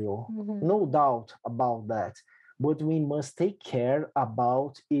scenario, no doubt about that, but we must take care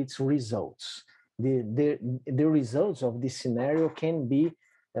about its results. The results of this scenario can be,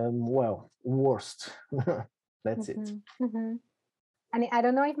 worst. That's it. And I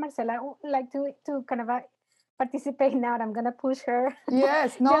don't know if Marcela would like to kind of participate now. I'm going to push her.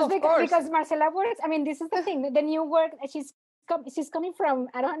 Yes, no, of course. Because Marcela works, I mean, this is the thing, the new work, she's coming from,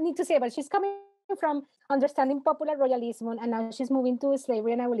 I don't need to say, but she's coming from understanding popular royalism, and now she's moving to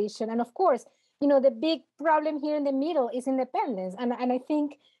slavery and abolition. And of course, the big problem here in the middle is independence. And I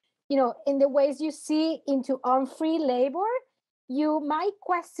think, in the ways you see into unfree labor, you might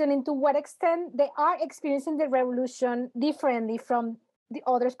question into what extent they are experiencing the revolution differently from the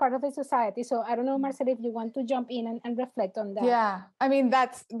other part of the society. So I don't know, Marcela, if you want to jump in and reflect on that. Yeah, I mean,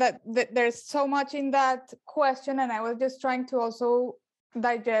 there's so much in that question, and I was just trying to also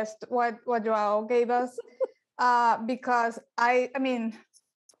digest what João gave us, because I mean,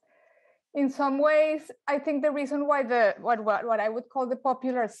 in some ways, I think the reason why what I would call the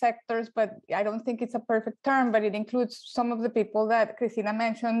popular sectors, but I don't think it's a perfect term, but it includes some of the people that Cristina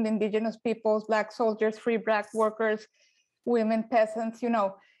mentioned, indigenous peoples, Black soldiers, free Black workers, women, peasants,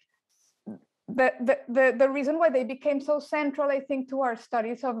 the reason why they became so central, I think, to our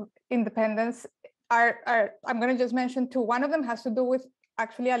studies of independence are I'm going to just mention two. One of them has to do with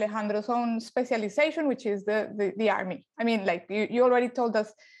actually Alejandro's own specialization, which is the army. I mean, like you already told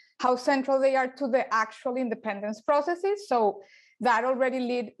us how central they are to the actual independence processes. So that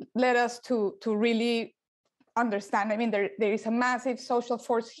already led us to really understand. I mean, there is a massive social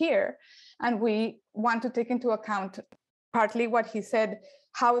force here, and we want to take into account partly what he said,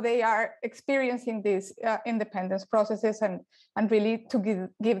 how they are experiencing these independence processes, and really to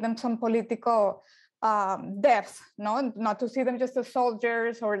give them some political depth, not to see them just as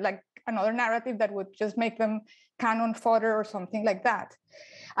soldiers or like another narrative that would just make them cannon fodder or something like that.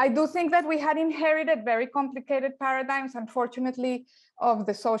 I do think that we had inherited very complicated paradigms, unfortunately, of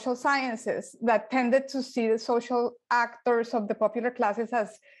the social sciences that tended to see the social actors of the popular classes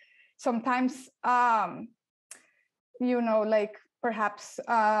as sometimes, like perhaps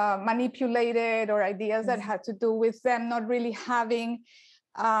manipulated, or ideas that had to do with them not really having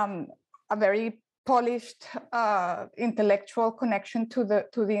a very polished intellectual connection to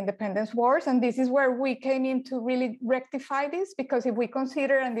the independence wars. And this is where we came in to really rectify this, because if we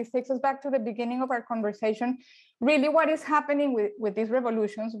consider, and this takes us back to the beginning of our conversation, really what is happening with these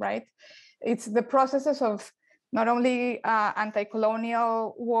revolutions, right? It's the processes of not only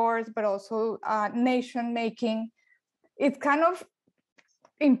anti-colonial wars, but also nation making. It's kind of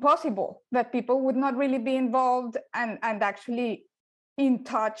impossible that people would not really be involved and actually in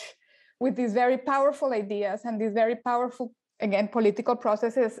touch with these very powerful ideas and these very powerful, again, political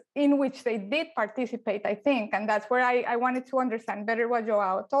processes in which they did participate, I think. And that's where I wanted to understand better what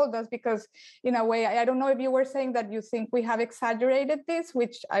João told us, because in a way, I don't know if you were saying that you think we have exaggerated this,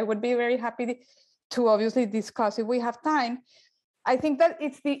 which I would be very happy to obviously discuss if we have time. I think that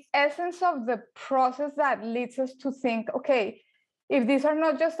it's the essence of the process that leads us to think, okay, if these are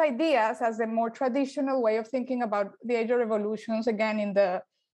not just ideas as the more traditional way of thinking about the age of revolutions, again, in the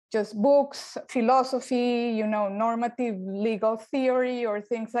just books, philosophy, normative legal theory or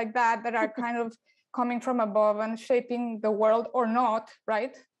things like that, that are kind of coming from above and shaping the world or not,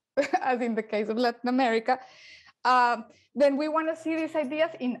 right? As in the case of Latin America, then we want to see these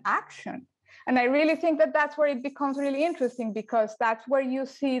ideas in action. And I really think that that's where it becomes really interesting, because that's where you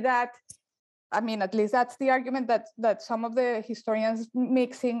see that, I mean, at least that's the argument that some of the historians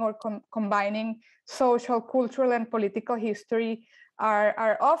mixing or combining social, cultural, and political history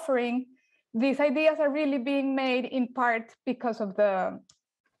are offering. These ideas are really being made in part because of the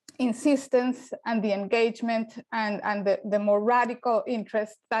insistence and the engagement and the more radical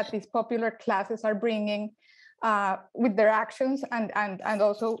interest that these popular classes are bringing with their actions and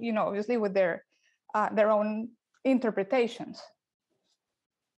also, obviously with their own interpretations.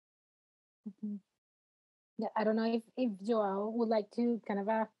 Mm-hmm. Yeah, I don't know if João would like to kind of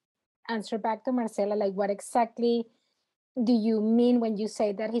answer back to Marcela, like what exactly do you mean when you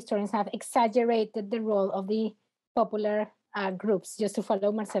say that historians have exaggerated the role of the popular groups, just to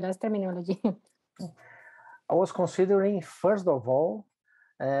follow Marcela's terminology? I was considering, first of all,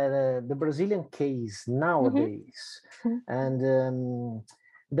 the Brazilian case nowadays, mm-hmm. and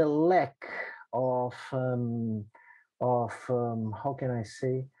the lack of how can I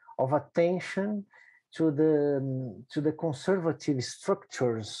say, of attention to the conservative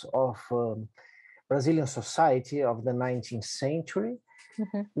structures of Brazilian society of the 19th century,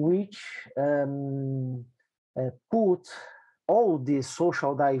 mm-hmm. which put all this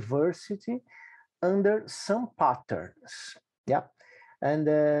social diversity under some patterns. Yeah. And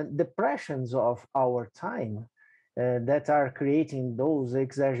the pressures of our time that are creating those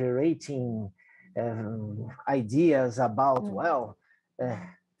exaggerating ideas about, mm-hmm. well,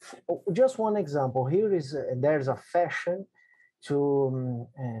 just one example here is there's a fashion to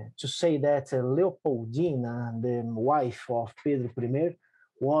say that Leopoldina, the wife of Pedro I,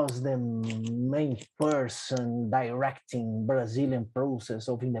 was the main person directing Brazilian process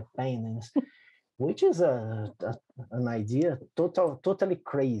of independence, which is an idea totally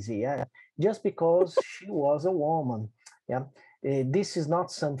crazy. Yeah, just because she was a woman. Yeah, this is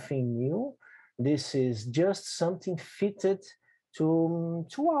not something new. This is just something fitted to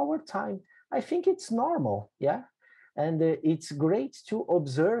our time. I think it's normal. Yeah. And it's great to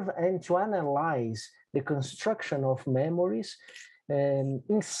observe and to analyze the construction of memories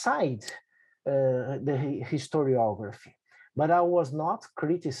inside the historiography. But I was not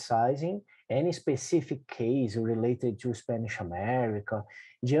criticizing any specific case related to Spanish America,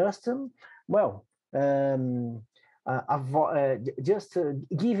 just, just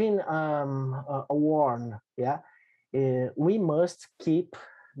giving a warn, yeah? We must keep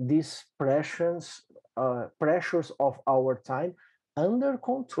these pressures of our time under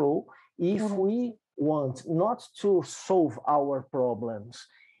control if mm-hmm. we want not to solve our problems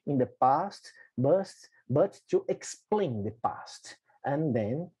in the past, but to explain the past, and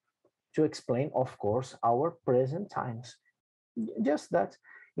then to explain, of course, our present times. Just that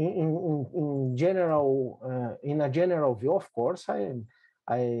in general, in a general view, of course, I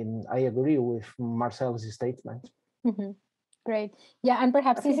agree with Marcela's statement. Mm-hmm. Great. Yeah, and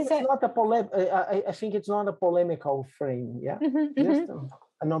perhaps this is not a I think it's not a polemical frame. Yeah, mm-hmm, just mm-hmm.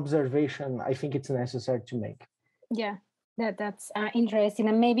 An observation. I think it's necessary to make. Yeah, that's interesting,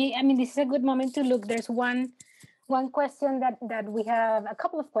 and maybe this is a good moment to look. There's one question that we have, a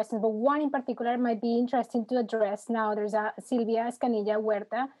couple of questions, but one in particular might be interesting to address now. There's a Silvia Escanilla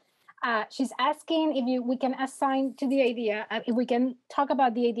Huerta. She's asking if we can assign to the idea, if we can talk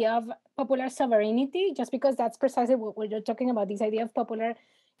about the idea of popular sovereignty, just because that's precisely what we're talking about, this idea of popular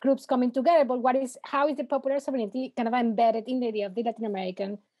groups coming together. But how is the popular sovereignty kind of embedded in the idea of the Latin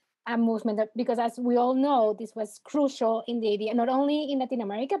American movement? Because as we all know, this was crucial in the idea, not only in Latin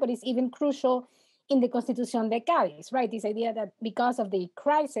America, but it's even crucial in the Constitución de Cádiz, right? This idea that because of the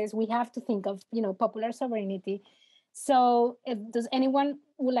crisis, we have to think of, popular sovereignty. So does anyone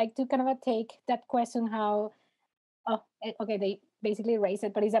would like to kind of take that question? Okay, they basically raised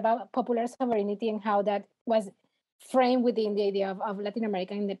it, but it's about popular sovereignty and how that was framed within the idea of Latin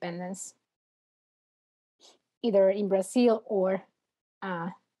American independence, either in Brazil or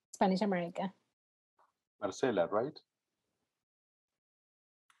Spanish America. Marcela, right?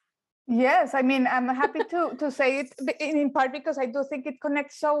 Yes, I'm happy to say it in part because I do think it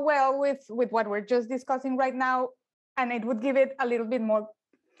connects so well with what we're just discussing right now, and it would give it a little bit more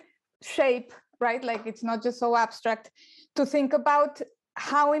shape, right? Like it's not just so abstract to think about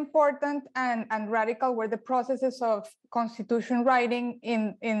how important and radical were the processes of constitution writing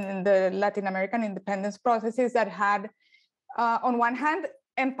in the Latin American independence processes that had, on one hand,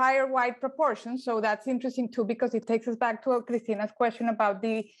 empire-wide proportions. So that's interesting too, because it takes us back to Cristina's question about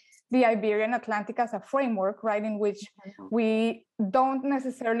the Iberian Atlantic as a framework, right, in which we don't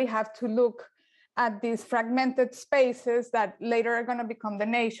necessarily have to look at these fragmented spaces that later are going to become the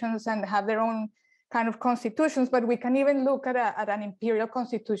nations and have their own kind of constitutions, but we can even look at an imperial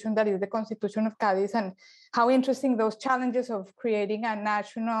constitution that is the Constitution of Cadiz, and how interesting those challenges of creating a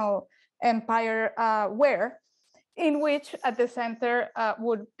national empire were, in which at the center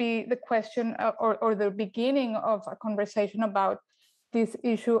would be the question or the beginning of a conversation about this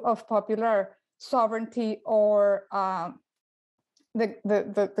issue of popular sovereignty or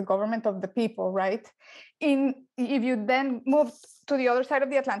the government of the people, right? If you then move to the other side of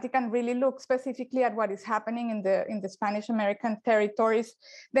the Atlantic and really look specifically at what is happening in the Spanish American territories,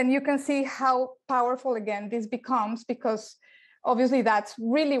 then you can see how powerful again this becomes, because obviously that's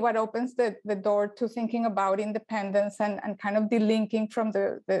really what opens the door to thinking about independence and kind of delinking from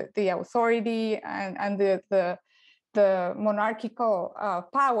the authority and the monarchical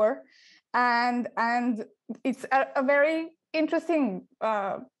power, and it's a very interesting,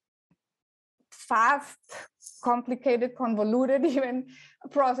 fast, complicated, convoluted even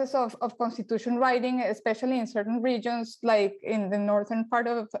process of constitution writing, especially in certain regions, like in the northern part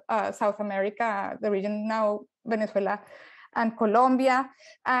of South America, the region now Venezuela and Colombia.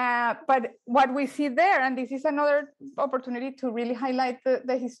 But what we see there, and this is another opportunity to really highlight the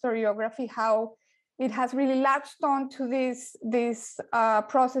historiography, how it has really latched on to these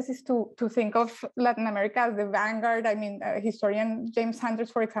processes to think of Latin America as the vanguard. I mean, historian James Sanders,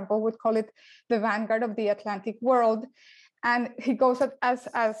 for example, would call it the vanguard of the Atlantic world. And he goes as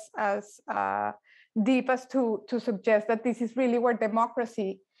deep as to suggest that this is really where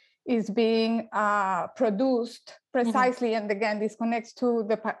democracy is being produced precisely. And again, this connects to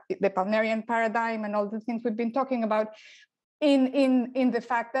the Palmerian paradigm and all the things we've been talking about, in the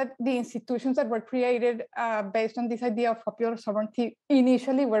fact that the institutions that were created based on this idea of popular sovereignty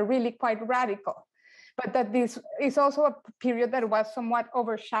initially were really quite radical, but that this is also a period that was somewhat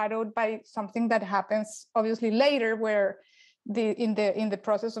overshadowed by something that happens obviously later, where in the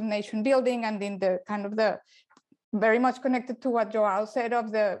process of nation building and in the kind of the very much connected to what João said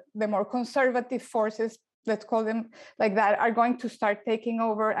of the more conservative forces, let's call them like that, are going to start taking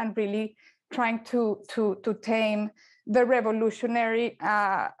over and really trying to tame the revolutionary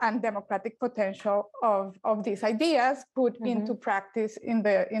and democratic potential of these ideas put into practice in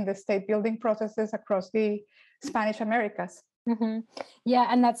the state building processes across the Spanish Americas. Yeah,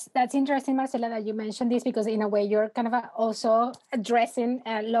 and that's interesting, Marcela, that you mentioned this, because in a way you're kind of also addressing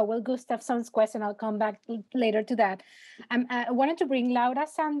Lowell Gustafson's question. I'll come back later to that. I wanted to bring Laura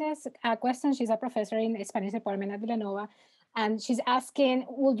Sandes a question. She's a professor in the Spanish department at Villanova. And she's asking,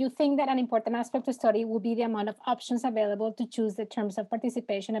 would you think that an important aspect to study will be the amount of options available to choose the terms of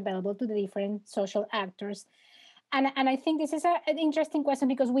participation available to the different social actors? And I think this is an interesting question,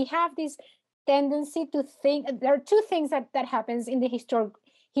 because we have this tendency to think, there are two things that happens in the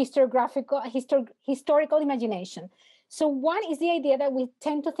historical imagination. So one is the idea that we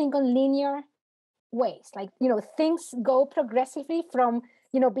tend to think on linear ways, like, things go progressively from,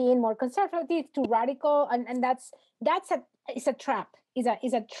 being more conservative to radical, and that's a trap,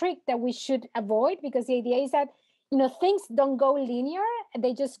 is a trick that we should avoid, because the idea is that things don't go linear,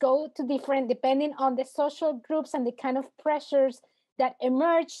 they just go to different, depending on the social groups and the kind of pressures that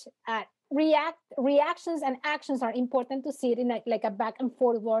emerge. Reactions and actions are important to see it in like a back and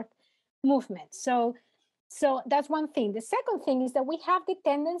forward movement. So that's one thing. The second thing is that we have the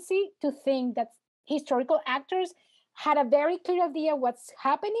tendency to think that historical actors had a very clear idea what's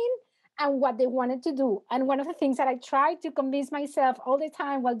happening and what they wanted to do. And one of the things that I try to convince myself all the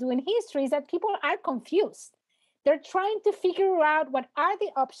time while doing history is that people are confused. They're trying to figure out what are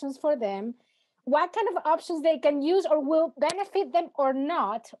the options for them, what kind of options they can use or will benefit them or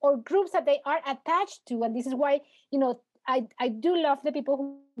not, or groups that they are attached to. And this is why, I do love the people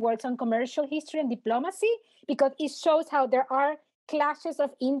who work on commercial history and diplomacy, because it shows how there are clashes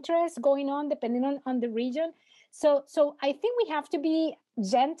of interest going on depending on the region. So I think we have to be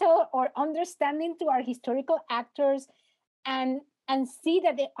gentle or understanding to our historical actors and see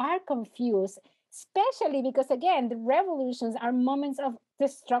that they are confused, especially because, again, the revolutions are moments of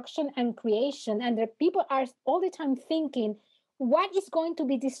destruction and creation, and the people are all the time thinking, what is going to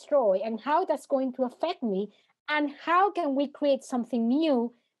be destroyed and how that's going to affect me, and how can we create something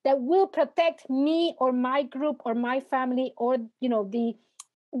new that will protect me or my group or my family or the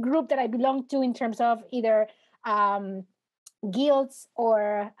group that I belong to, in terms of either guilds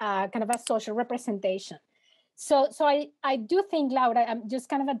or kind of a social representation. So I do think, Laura, I'm just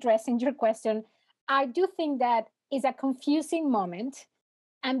kind of addressing your question. I do think that is a confusing moment,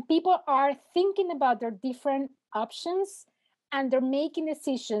 and people are thinking about their different options and they're making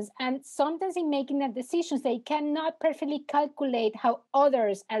decisions. And sometimes in making that decisions, they cannot perfectly calculate how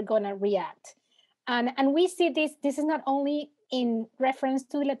others are going to react. And we see this is not only in reference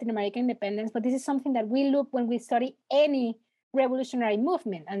to Latin American independence, but this is something that we look when we study any revolutionary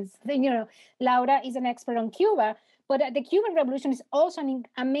movement. And Laura is an expert on Cuba, but the Cuban Revolution is also an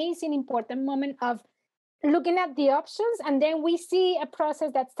amazing, important moment of looking at the options, and then we see a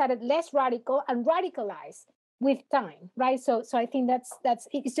process that started less radical and radicalized with time, right? So I think that's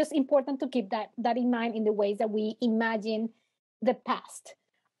it's just important to keep that in mind in the ways that we imagine the past.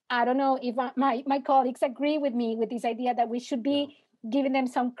 I don't know if my colleagues agree with me with this idea that we should be giving them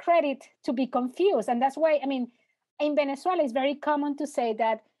some credit to be confused. And that's why, I mean, in Venezuela, it's very common to say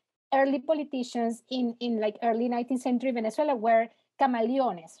that early politicians in like early 19th century Venezuela were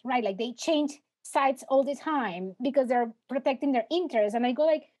camaleones, right? Like they change sides all the time because they're protecting their interests. And I go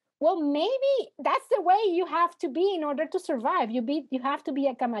like, well, maybe that's the way you have to be in order to survive. You have to be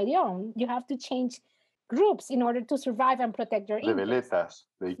a camaleon. You have to change groups in order to survive and protect your interests. Reveletas,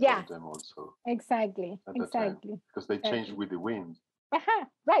 they call them also. Exactly. Because they change with the wind.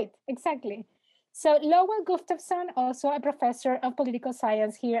 Right, exactly. So Lowell Gustafson, also a professor of political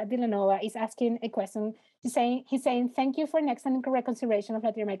science here at Villanova, is asking a question. He's saying, thank you for an excellent consideration of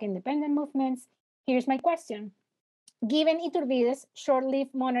Latin American independent movements. Here's my question. Given Iturbide's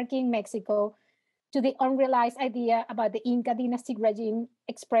short-lived monarchy in Mexico, to the unrealized idea about the Inca dynastic regime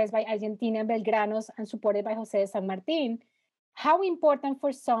expressed by Argentina Belgranos and supported by José de San Martín, how important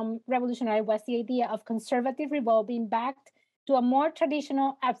for some revolutionary was the idea of conservative revolt being backed to a more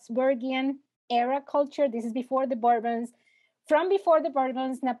traditional Habsburgian era culture? This is before the Bourbons, from before the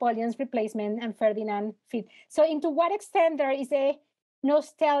Bourbons, Napoleon's replacement, and Ferdinand V. So into what extent there is a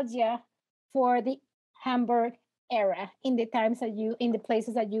nostalgia for the Hamburg era in the times in the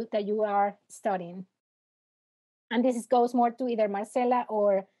places that you are studying? And this goes more to either Marcela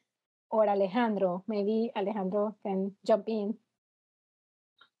or Alejandro. Maybe Alejandro can jump in.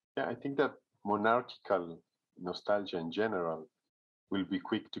 Yeah, I think that monarchical nostalgia in general will be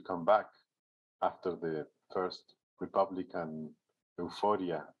quick to come back after the first Republican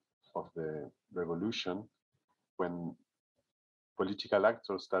euphoria of the revolution, when political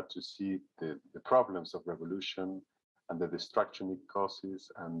actors start to see the problems of revolution and the destruction it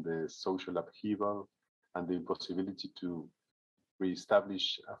causes and the social upheaval and the impossibility to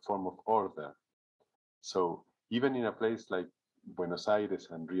reestablish a form of order. So even in a place like Buenos Aires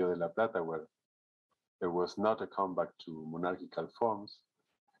and Rio de la Plata, where there was not a comeback to monarchical forms,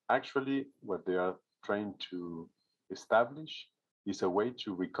 actually what they are trying to establish is a way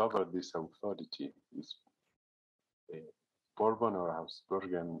to recover this authority, this Bourbon or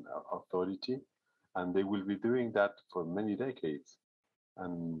Habsburgian authority, and they will be doing that for many decades.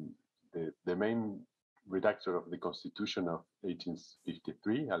 And the main redactor of the Constitution of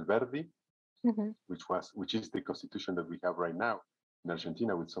 1853, Alberdi, which is the constitution that we have right now in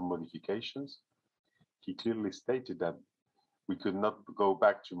Argentina with some modifications, he clearly stated that we could not go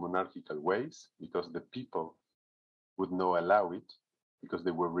back to monarchical ways because the people would not allow it, because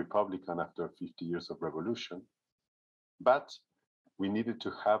they were Republican after 50 years of revolution. But we needed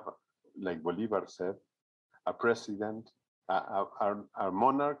to have, like Bolivar said, a president, our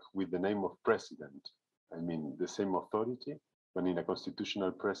monarch with the name of president. I mean, the same authority, but in a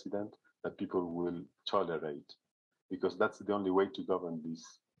constitutional president that people will tolerate, because that's the only way to govern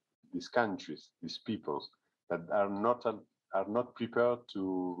these countries, these peoples that are not prepared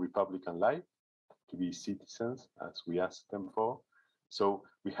to Republican life, to be citizens as we ask them for. So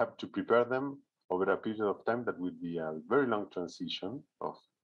we have to prepare them over a period of time that will be a very long transition of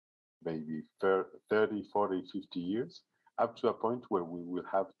maybe 30, 40, 50 years, up to a point where we will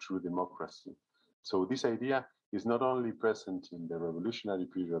have true democracy. So this idea is not only present in the revolutionary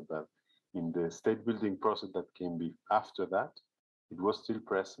period, but in the state building process that came after that, it was still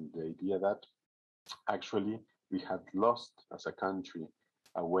present, the idea that actually we had lost as a country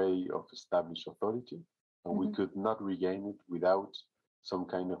a way of established authority, and we could not regain it without some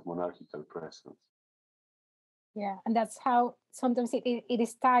kind of monarchical presence. Yeah, and that's how sometimes it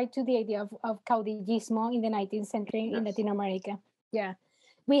is tied to the idea of caudillismo in the 19th century in Latin America. Yeah.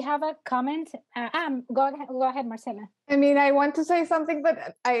 We have a comment. Go ahead, Marcela. I mean, I want to say something,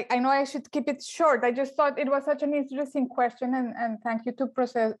 but I know I should keep it short. I just thought it was such an interesting question, and thank you to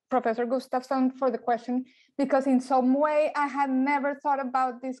Professor Gustafsson for the question, because in some way I had never thought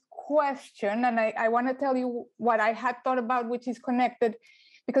about this question, and I want to tell you what I had thought about, which is connected,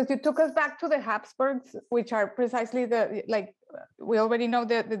 because you took us back to the Habsburgs, which are precisely like we already know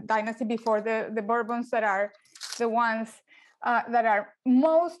the dynasty before the Bourbons, that are the ones that are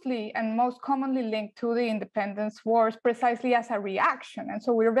mostly and most commonly linked to the independence wars, precisely as a reaction. And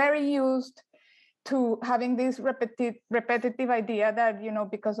so we're very used to having this repetitive idea that,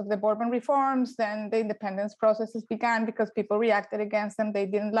 because of the Bourbon reforms, then the independence processes began because people reacted against them. They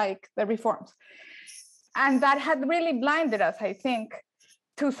didn't like the reforms. And that had really blinded us, I think,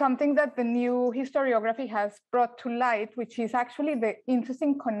 to something that the new historiography has brought to light, which is actually the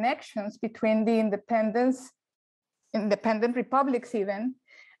interesting connections between the independent republics even,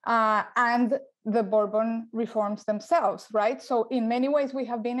 and the Bourbon reforms themselves, right? So in many ways, we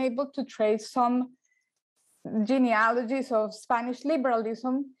have been able to trace some genealogies of Spanish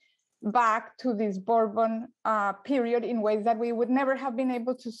liberalism back to this Bourbon period in ways that we would never have been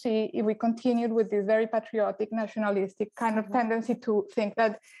able to see if we continued with this very patriotic, nationalistic kind of tendency to think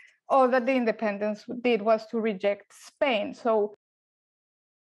that all that the independence did was to reject Spain. So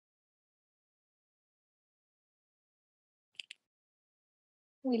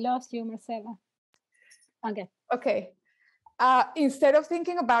we lost you, Marcela. Okay. Instead of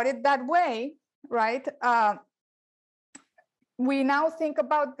thinking about it that way, right? We now think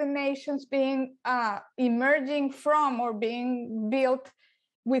about the nations being emerging from or being built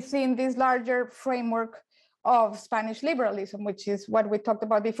within this larger framework of Spanish liberalism, which is what we talked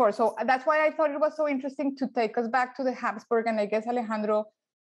about before. So that's why I thought it was so interesting to take us back to the Habsburg, and I guess Alejandro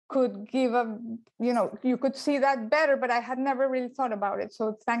could give you could see that better, but I had never really thought about it.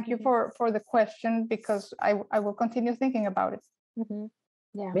 So thank you for the question, because I will continue thinking about it. Mm-hmm.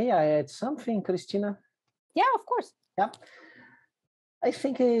 Yeah. May I add something, Cristina? Yeah, of course. Yeah. I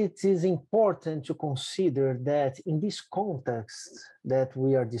think it is important to consider that in this context that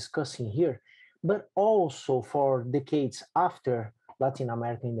we are discussing here, but also for decades after Latin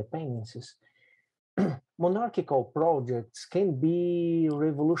American independences, monarchical projects can be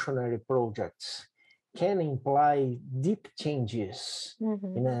revolutionary projects, can imply deep changes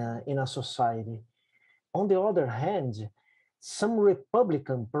in a society. On the other hand, some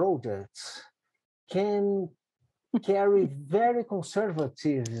republican projects can carry very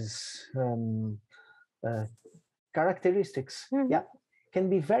conservative characteristics. Yeah, can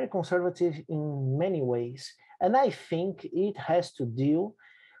be very conservative in many ways. And I think it has to deal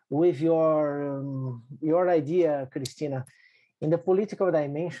with your idea, Cristina. In the political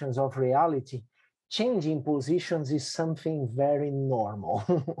dimensions of reality, changing positions is something very normal.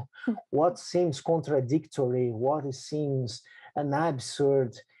 What seems contradictory, what seems an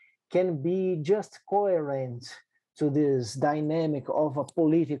absurd, can be just coherent to this dynamic of a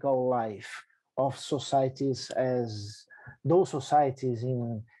political life of societies, as those societies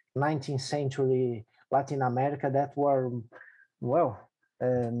in 19th century Latin America that were,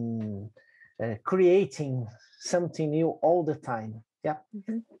 creating something new all the time. Yeah,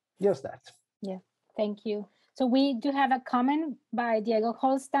 just that. Yeah, thank you. So we do have a comment by Diego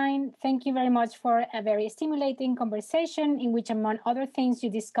Holstein. Thank you very much for a very stimulating conversation in which, among other things, you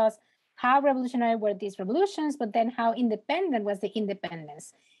discuss how revolutionary were these revolutions, but then how independent was the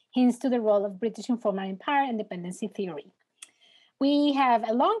independence, hints to the role of British informal empire and dependency theory. We have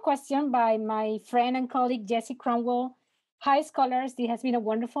a long question by my friend and colleague, Jessie Cromwell. Hi, scholars. This has been a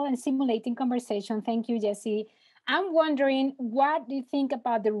wonderful and stimulating conversation. Thank you, Jessie. I'm wondering, what do you think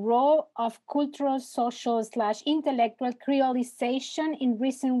about the role of cultural, social / intellectual creolization in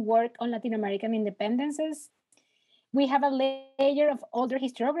recent work on Latin American independences? We have a layer of older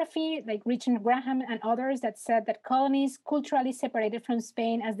historiography, like Richard Graham and others, that said that colonies culturally separated from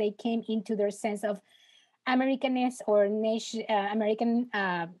Spain as they came into their sense of Americanness or nation, American,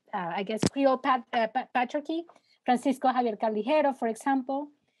 I guess, Creole patriarchy. Francisco Javier Caldijero, for example.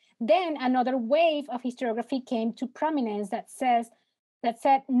 Then another wave of historiography came to prominence that said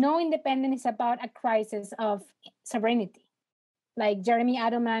no independence is about a crisis of sovereignty, like Jeremy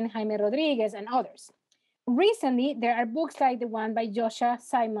Adelman, Jaime Rodriguez, and others. Recently, there are books like the one by Joshua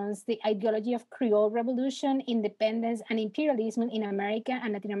Simons, The Ideology of Creole Revolution, Independence, and Imperialism in America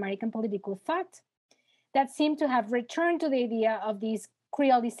and Latin American Political Thought, that seem to have returned to the idea of this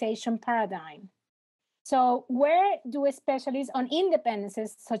creolization paradigm. So where do specialists on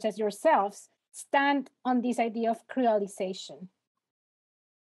independences, such as yourselves, stand on this idea of creolization?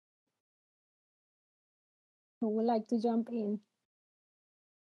 Who would like to jump in?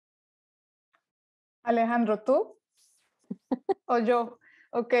 Alejandro, tú? Or yo?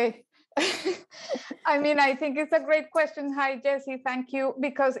 Okay. I mean, I think it's a great question. Hi, Jessie. Thank you.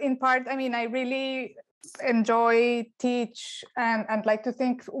 Because in part, I mean, I really enjoy, teach, and like to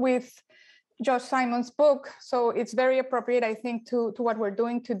think with Josh Simon's book. So it's very appropriate, I think, to what we're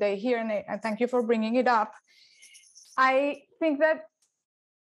doing today here. And thank you for bringing it up. I think that,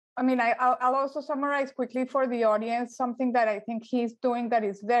 I mean, I'll also summarize quickly for the audience something that I think he's doing that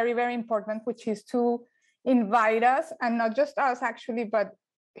is very, very important, which is to invite us, and not just us actually, but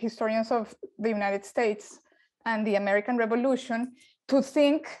historians of the United States and the American Revolution, to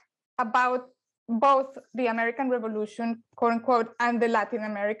think about both the American Revolution, quote unquote, and the Latin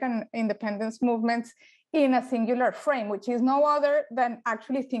American independence movements in a singular frame, which is no other than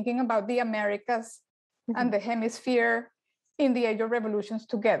actually thinking about the Americas and the hemisphere in the age of revolutions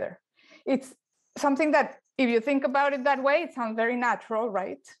together. It's something that, if you think about it that way, it sounds very natural,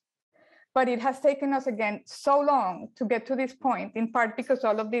 right? But it has taken us, again, so long to get to this point, in part because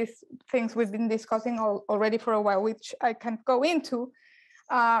all of these things we've been discussing already for a while, which I can't go into.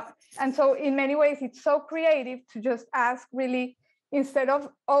 And so in many ways, it's so creative to just ask, really, instead of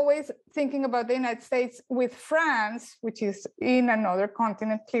always thinking about the United States with France, which is in another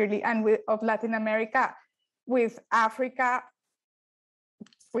continent clearly, and of Latin America with Africa,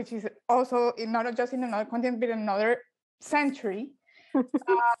 which is also not just in another continent, but in another century.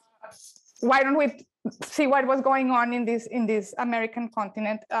 Why don't we see what was going on in this American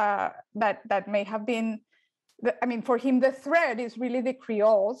continent that may have been, I mean, for him, the thread is really the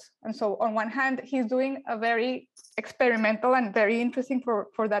Creoles. And so on one hand, he's doing a very experimental and very interesting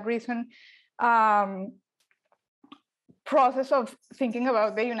for that reason process of thinking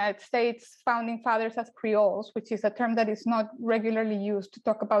about the United States founding fathers as Creoles, which is a term that is not regularly used to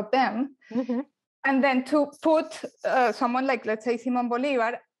talk about them. And then to put someone like, let's say, Simon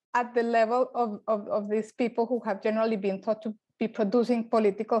Bolivar at the level of these people who have generally been thought to be producing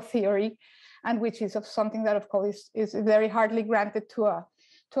political theory, and which is of something that, of course, is very hardly granted to a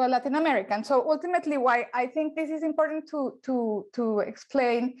Latin American. So ultimately, why I think this is important to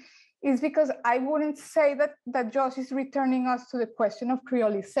explain is because I wouldn't say that Josh is returning us to the question of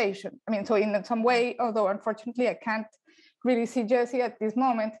creolization. I mean, so in some way, although unfortunately I can't really see Jessie at this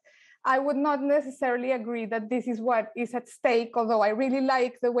moment, I would not necessarily agree that this is what is at stake, although I really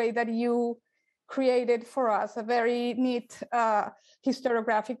like the way that you created for us a very neat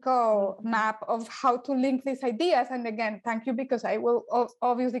historiographical map of how to link these ideas. And again, thank you, because I will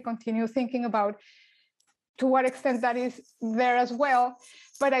obviously continue thinking about to what extent that is there as well.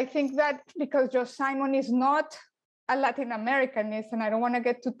 But I think that because Josh Simon is not a Latin Americanist, and I don't want to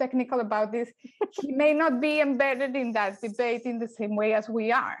get too technical about this, he may not be embedded in that debate in the same way as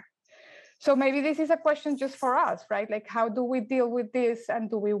we are. So maybe this is a question just for us, right? Like, how do we deal with this, and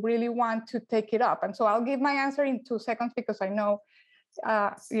do we really want to take it up? And so I'll give my answer in 2 seconds, because I know,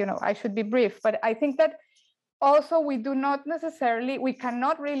 I should be brief. But I think that also we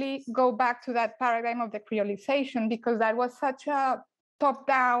cannot really go back to that paradigm of the creolization, because that was such a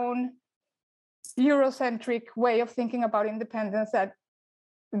top-down, Eurocentric way of thinking about independence that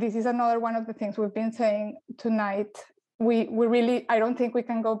this is another one of the things we've been saying tonight. We really, I don't think we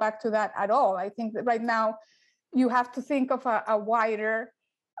can go back to that at all. I think that right now you have to think of a wider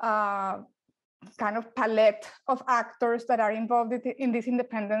kind of palette of actors that are involved in these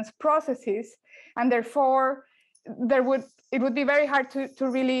independence processes. And therefore, it would be very hard to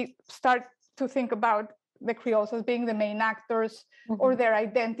really start to think about the Creoles as being the main actors, or their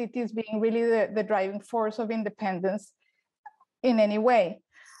identities being really the driving force of independence in any way.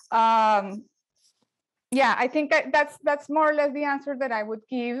 Yeah, I think that's more or less the answer that I would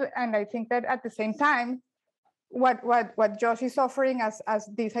give. And I think that at the same time, what Josh is offering as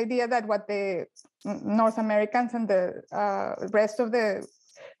this idea that what the North Americans and the rest of the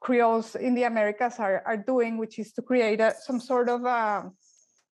Creoles in the Americas are doing, which is to create some sort of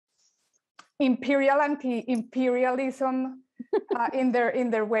imperial anti-imperialism in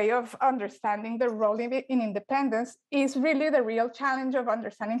their way of understanding the role in independence, is really the real challenge of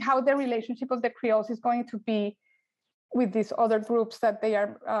understanding how the relationship of the Creoles is going to be with these other groups that they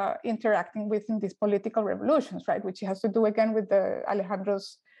are interacting with in these political revolutions, right? Which has to do again with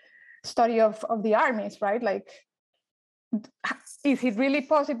Alejandro's study of the armies, right? Like, is it really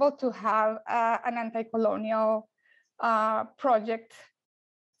possible to have an anti-colonial project,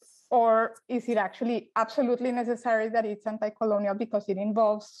 or is it actually absolutely necessary that it's anti-colonial because it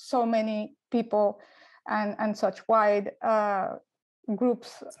involves so many people and such wide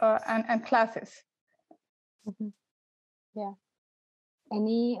groups and classes? Yeah.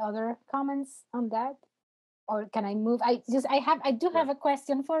 Any other comments on that? or can I move? I do have a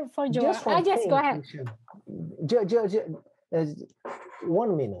question for Joao. Just one Yes, thing, go ahead.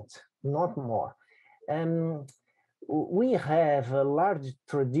 1 minute, not more. We have large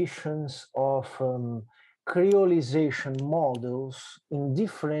traditions of creolization models in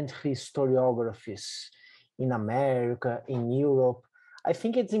different historiographies in America, in Europe. I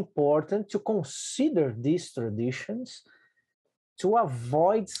think it's important to consider these traditions to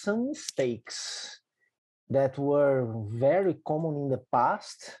avoid some mistakes that were very common in the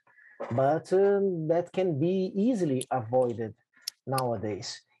past, but that can be easily avoided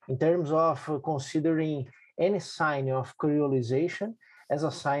nowadays, in terms of considering any sign of creolization as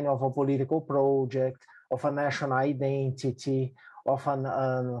a sign of a political project, of a national identity, of a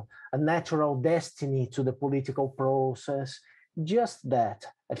natural destiny to the political process. Just that.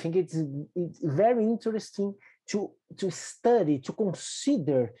 I think it's very interesting to study, to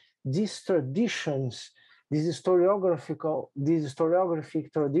consider these traditions, these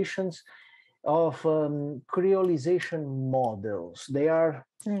historiographic traditions of creolization models. They are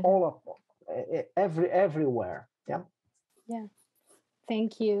all everywhere. Yeah. Yeah.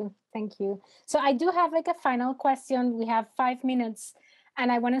 Thank you. So I do have like a final question. We have 5 minutes,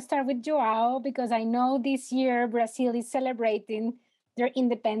 and I want to start with Joao, because I know this year Brazil is celebrating their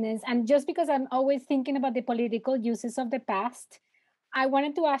independence. And just because I'm always thinking about the political uses of the past, I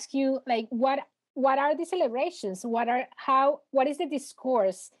wanted to ask you, like, what are the celebrations? What is the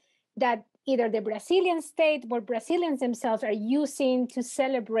discourse that either the Brazilian state or Brazilians themselves are using to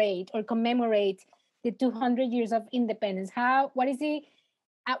celebrate or commemorate the 200 years of independence? What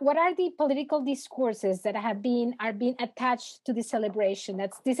are the political discourses that are being attached to the celebration?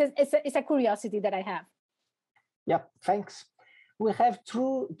 It's a curiosity that I have. Yeah, thanks. We have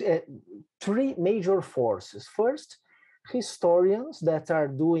three major forces. First, historians that are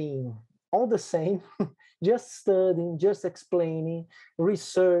doing all the same, just studying, just explaining,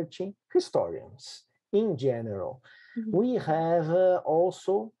 researching, historians in general. Mm-hmm. We have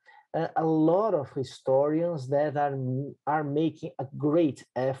also a lot of historians that are making a great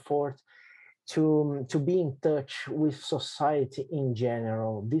effort to be in touch with society in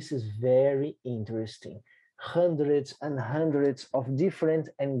general. This is very interesting. Hundreds and hundreds of different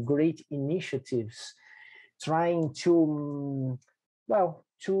and great initiatives trying to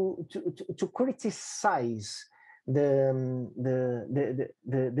criticize the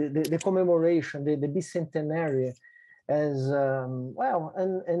commemoration, the bicentennial, as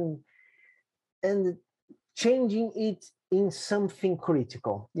and changing it in something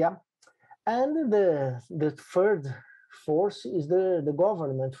critical. Yeah. And the third force is the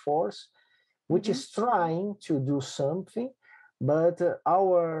government force, which is trying to do something, but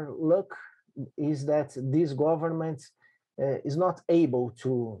our luck is that this government is not able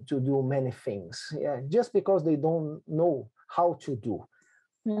to do many things, just because they don't know how to do.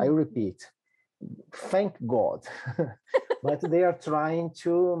 I repeat, thank God, but they are trying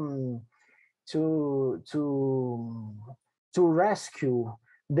to rescue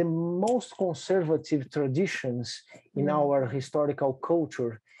the most conservative traditions in our historical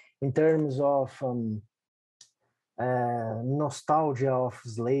culture, in terms of nostalgia of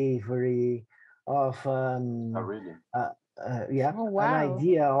slavery, of an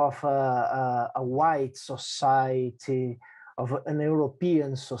idea of a white society, of an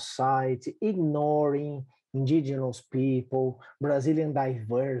European society, ignoring indigenous people, Brazilian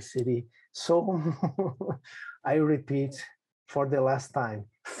diversity. So I repeat for the last time,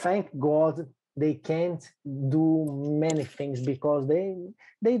 thank God they can't do many things because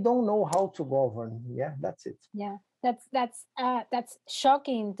they don't know how to govern. Yeah, that's it. Yeah, that's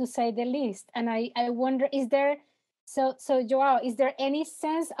shocking to say the least. And I wonder, is there, so Joao, is there any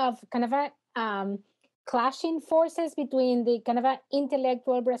sense of kind of a clashing forces between the kind of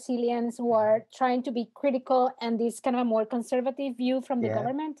intellectual Brazilians who are trying to be critical and this kind of a more conservative view from the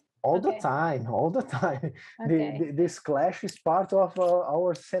government? All the time. Okay. This clash is part of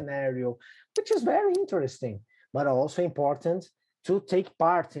our scenario, which is very interesting, but also important to take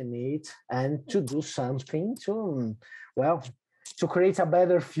part in it and to do something to create a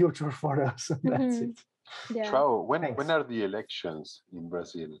better future for us. That's it. Yeah. João, when are the elections in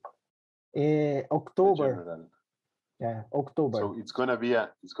Brazil? October. Yeah, October. So it's gonna be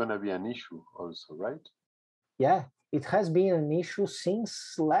an issue also, right? Yeah, it has been an issue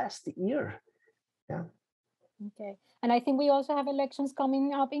since last year. Yeah. Okay, and I think we also have elections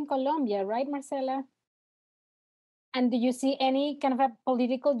coming up in Colombia, right, Marcela? And do you see any kind of a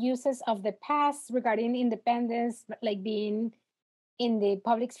political uses of the past regarding independence, like being in the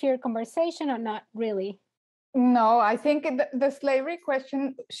public sphere conversation, or not really? No, I think the slavery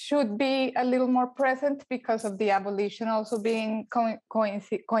question should be a little more present because of the abolition also being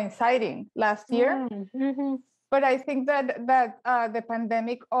coinciding last year. Mm-hmm. But I think that the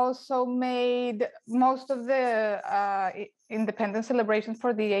pandemic also made most of the independence celebrations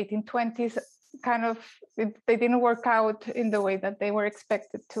for the 1820s kind of, they didn't work out in the way that they were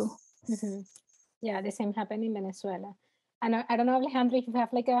expected to. Mm-hmm. Yeah, the same happened in Venezuela. And I don't know, Alejandro, if you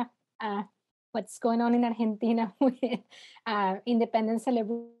have like a what's going on in Argentina with independence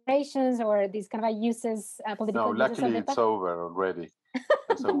celebrations or these kind of uses, political No, uses of luckily the it's over already.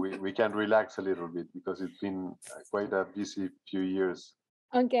 So we can relax a little bit because it's been quite a busy few years.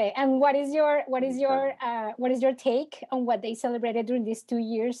 Okay, and what is your take on what they celebrated during these 2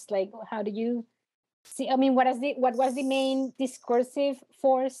 years? Like, how do you see? I mean, what was the main discursive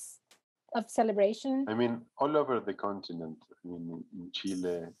force of celebration? I mean, all over the continent. I mean, in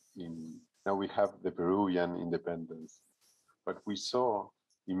Chile, now we have the Peruvian independence, but we saw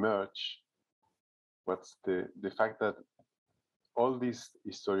emerge what's the fact that all this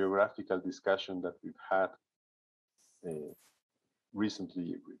historiographical discussion that we've had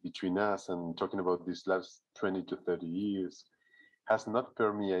recently between us and talking about these last 20 to 30 years has not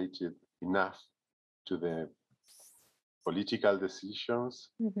permeated enough to the political decisions,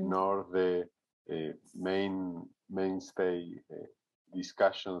 nor the mainstay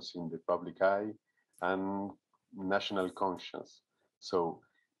discussions in the public eye and national conscience. So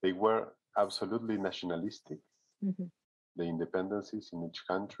they were absolutely nationalistic, the independencies in each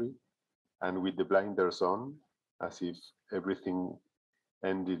country, and with the blinders on, as if everything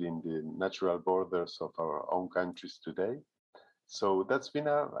ended in the natural borders of our own countries today. So that's been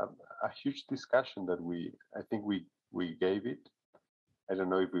a huge discussion that I think we gave it. I don't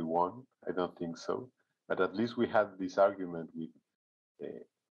know if we won. I don't think so. But at least we had this argument with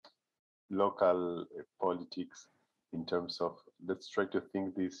local politics in terms of let's try to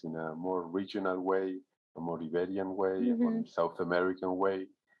think this in a more regional way, a more Iberian way, a more South American way.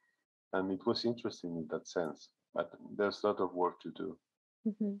 And it was interesting in that sense. But there's a lot of work to do.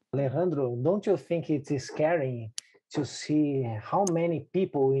 Alejandro, don't you think it is scary to see how many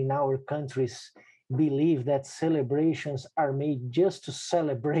people in our countries believe that celebrations are made just to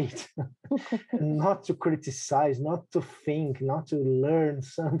celebrate, not to criticize, not to think, not to learn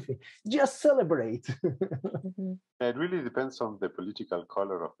something, just celebrate? It really depends on the political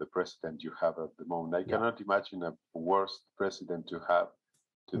color of the president you have at the moment. I cannot imagine a worse president to have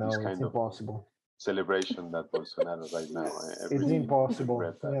to this kind of celebration that Bolsonaro right now. It's impossible.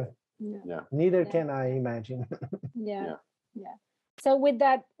 Yeah. Neither can I imagine. Yeah. So with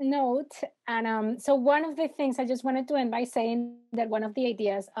that note, and so one of the things I just wanted to end by saying that one of the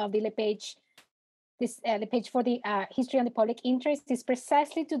ideas of the Le Page, the page for the history and the public interest, is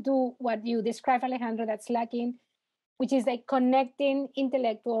precisely to do what you described, Alejandro, that's lacking, which is like connecting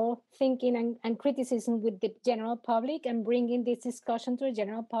intellectual thinking and criticism with the general public and bringing this discussion to the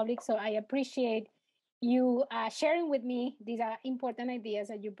general public. So I appreciate you sharing with me these important ideas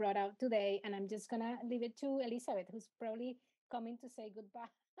that you brought out today. And I'm just going to leave it to Elizabeth, who's probably coming to say goodbye.